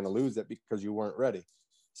it, you're going to lose it because you weren't ready.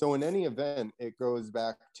 So in any event, it goes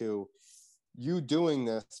back to you doing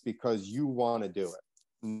this because you want to do it,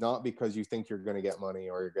 not because you think you're going to get money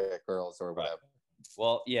or you get girls or whatever.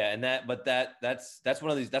 Well, yeah, and that's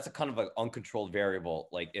one of these. That's a kind of an uncontrolled variable.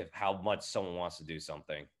 Like if how much someone wants to do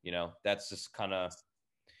something, that's just kind of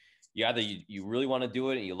you really want to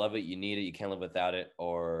do it and you love it, you need it, you can't live without it,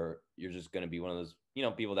 or you're just going to be one of those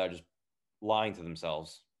people that are just lying to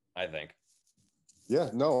themselves, I think. Yeah,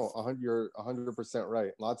 no, you're 100%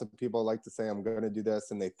 right. Lots of people like to say, I'm going to do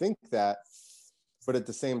this, and they think that, but at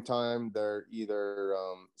the same time, they're either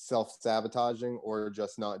self-sabotaging or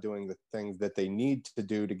just not doing the things that they need to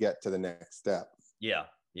do to get to the next step. Yeah.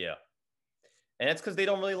 And it's because they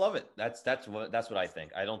don't really love it. That's what I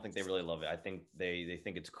think. I don't think they really love it. I think they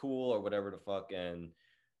think it's cool or whatever the fuck, and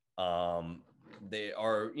they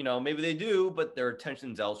are, maybe they do, but their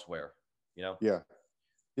attention's elsewhere,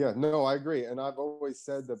 Yeah, no, I agree. And I've always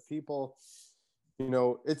said that people,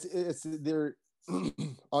 it's they're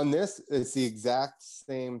on this, it's the exact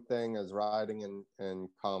same thing as writing and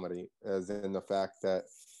comedy, as in the fact that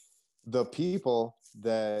the people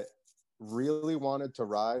that really wanted to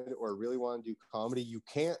ride or really want to do comedy, you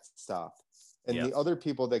can't stop. And the other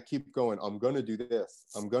people that keep going, I'm going to do this,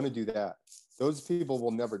 I'm going to do that, those people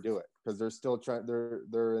will never do it because they're still trying.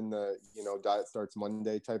 They're in the diet starts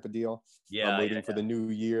Monday type of deal. I'm waiting for the new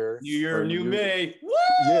year. New year, new me. Woo!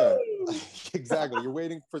 Yeah, exactly. You're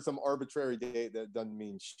waiting for some arbitrary date that doesn't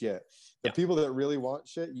mean shit. The people that really want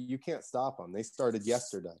shit, you can't stop them. They started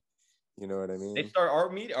yesterday. You know what I mean? They start our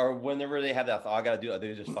meet or whenever they have that thought, I got to do it.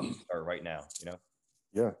 They just fucking start right now.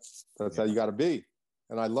 Yeah, that's how you got to be.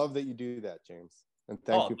 And I love that you do that, James. And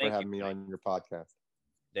thank you for having me on your podcast.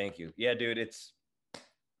 Thank you. Yeah, dude, it's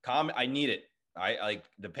I need it. I like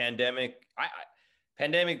the pandemic.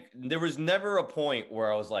 Pandemic. There was never a point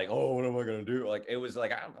where I was like, oh, what am I going to do? Like, it was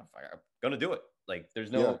like, I'm going to do it. Like,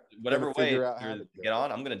 there's no, whatever way to get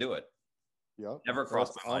on, I'm going to do it. Yeah. Never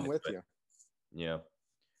crossed my mind. I'm with you. Yeah.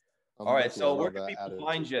 All right. So where can people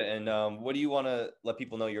find you? And what do you want to let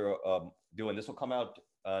people know you're doing? This will come out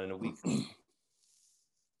in a week.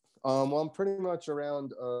 Well, I'm pretty much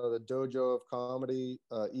around the Dojo of Comedy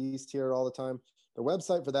East here all the time. The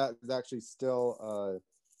website for that is actually still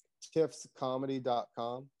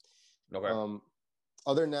tiffscomedy.com. Okay.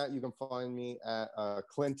 Other than that, you can find me at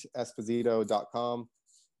clintesposito.com.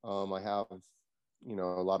 I have,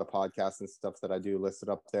 a lot of podcasts and stuff that I do listed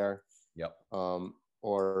up there. Yep.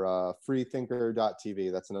 Or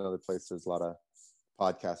freethinker.tv. That's another place. There's a lot of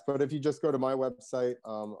podcasts. But if you just go to my website,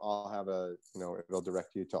 I'll have it'll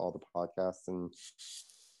direct you to all the podcasts and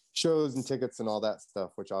shows and tickets and all that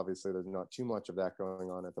stuff, which obviously there's not too much of that going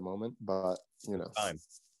on at the moment, but Time.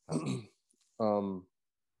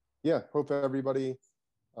 Hope everybody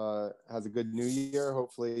has a good new year.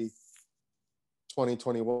 Hopefully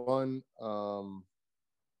 2021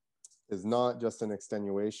 is not just an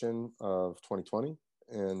extenuation of 2020,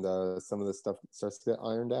 and some of this stuff starts to get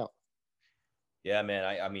ironed out. Yeah, man.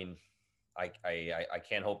 I mean, I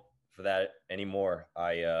can't hope for that anymore.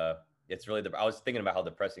 It's really I was thinking about how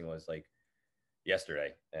depressing it was like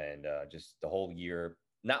yesterday, and just the whole year,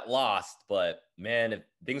 not lost, but man, if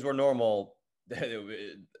things were normal,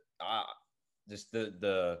 just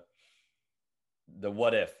the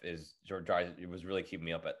what if is it was really keeping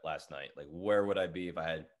me up at last night. Like, where would I be if I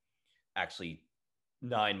had actually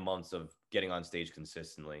 9 months of getting on stage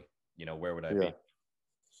consistently? Where would I be?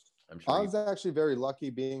 I'm sure I was actually very lucky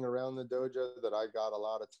being around the dojo that I got a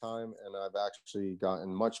lot of time, and I've actually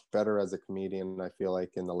gotten much better as a comedian. I feel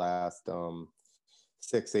like in the last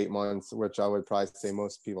 6-8 months, which I would probably say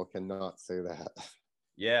most people cannot say that.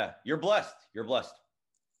 Yeah, you're blessed. You're blessed.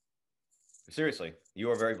 Seriously, you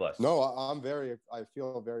are very blessed. No, I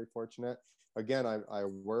feel very fortunate. Again, I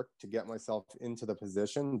work to get myself into the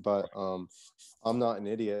position, but I'm not an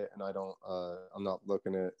idiot, and I'm not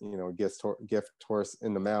looking at gift horse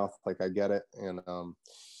in the mouth. Like, I get it, and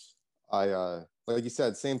I like you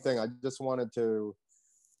said, same thing. I just wanted to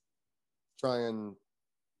try and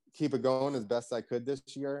keep it going as best I could this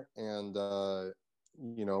year, and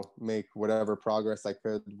make whatever progress I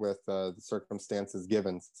could with the circumstances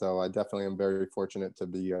given. So I definitely am very fortunate to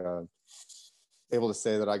be able to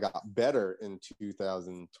say that I got better in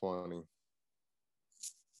 2020.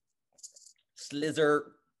 Slizzer.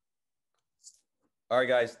 All right,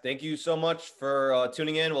 guys. Thank you so much for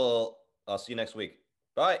tuning in. I'll see you next week.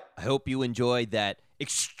 Bye. I hope you enjoyed that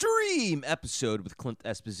extreme episode with Clint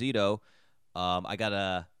Esposito. I got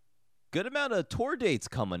a good amount of tour dates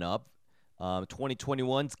coming up.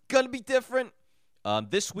 2021's going to be different.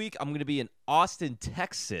 This week, I'm going to be in Austin,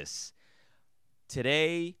 Texas.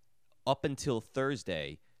 Today, up until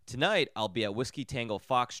Thursday. Tonight, I'll be at Whiskey Tango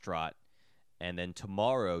Foxtrot. And then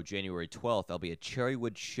tomorrow, January 12th, I'll be at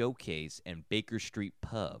Cherrywood Showcase and Baker Street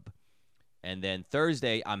Pub. And then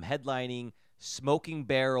Thursday, I'm headlining Smoking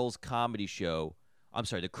Barrels Comedy Show. I'm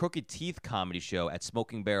sorry, the Crooked Teeth Comedy Show at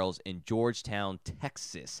Smoking Barrels in Georgetown,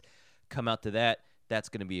 Texas. Come out to that. That's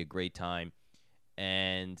going to be a great time.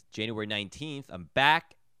 And January 19th, I'm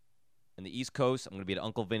back in the East Coast. I'm going to be at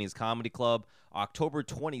Uncle Vinny's Comedy Club. October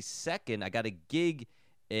 22nd, I got a gig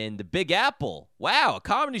in the Big Apple. Wow, a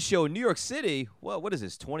comedy show in New York City. Well, what is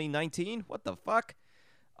this, 2019? What the fuck?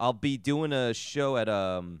 I'll be doing a show at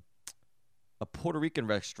a Puerto Rican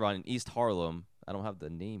restaurant in East Harlem. I don't have the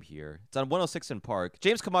name here. It's on 106 in Park.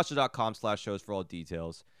 JamesCamacho.com/shows for all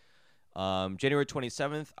details. January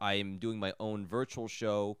 27th, I am doing my own virtual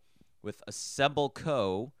show with Assemble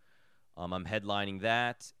Co. I'm headlining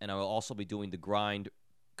that, and I will also be doing the Grind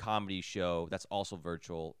comedy show. That's also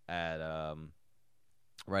virtual at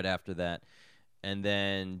right after that. And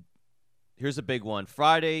then here's a big one.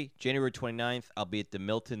 Friday, January 29th, I'll be at the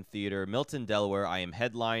Milton Theater, Milton, Delaware. I am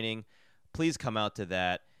headlining. Please come out to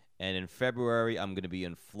that. And in February, I'm going to be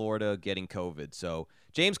in Florida getting COVID. So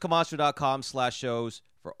JamesCamacho.com/shows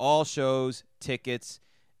for all shows, tickets,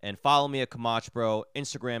 and follow me at Camacho Bro,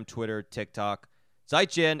 Instagram, Twitter, TikTok.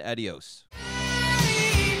 Zaijian, adios.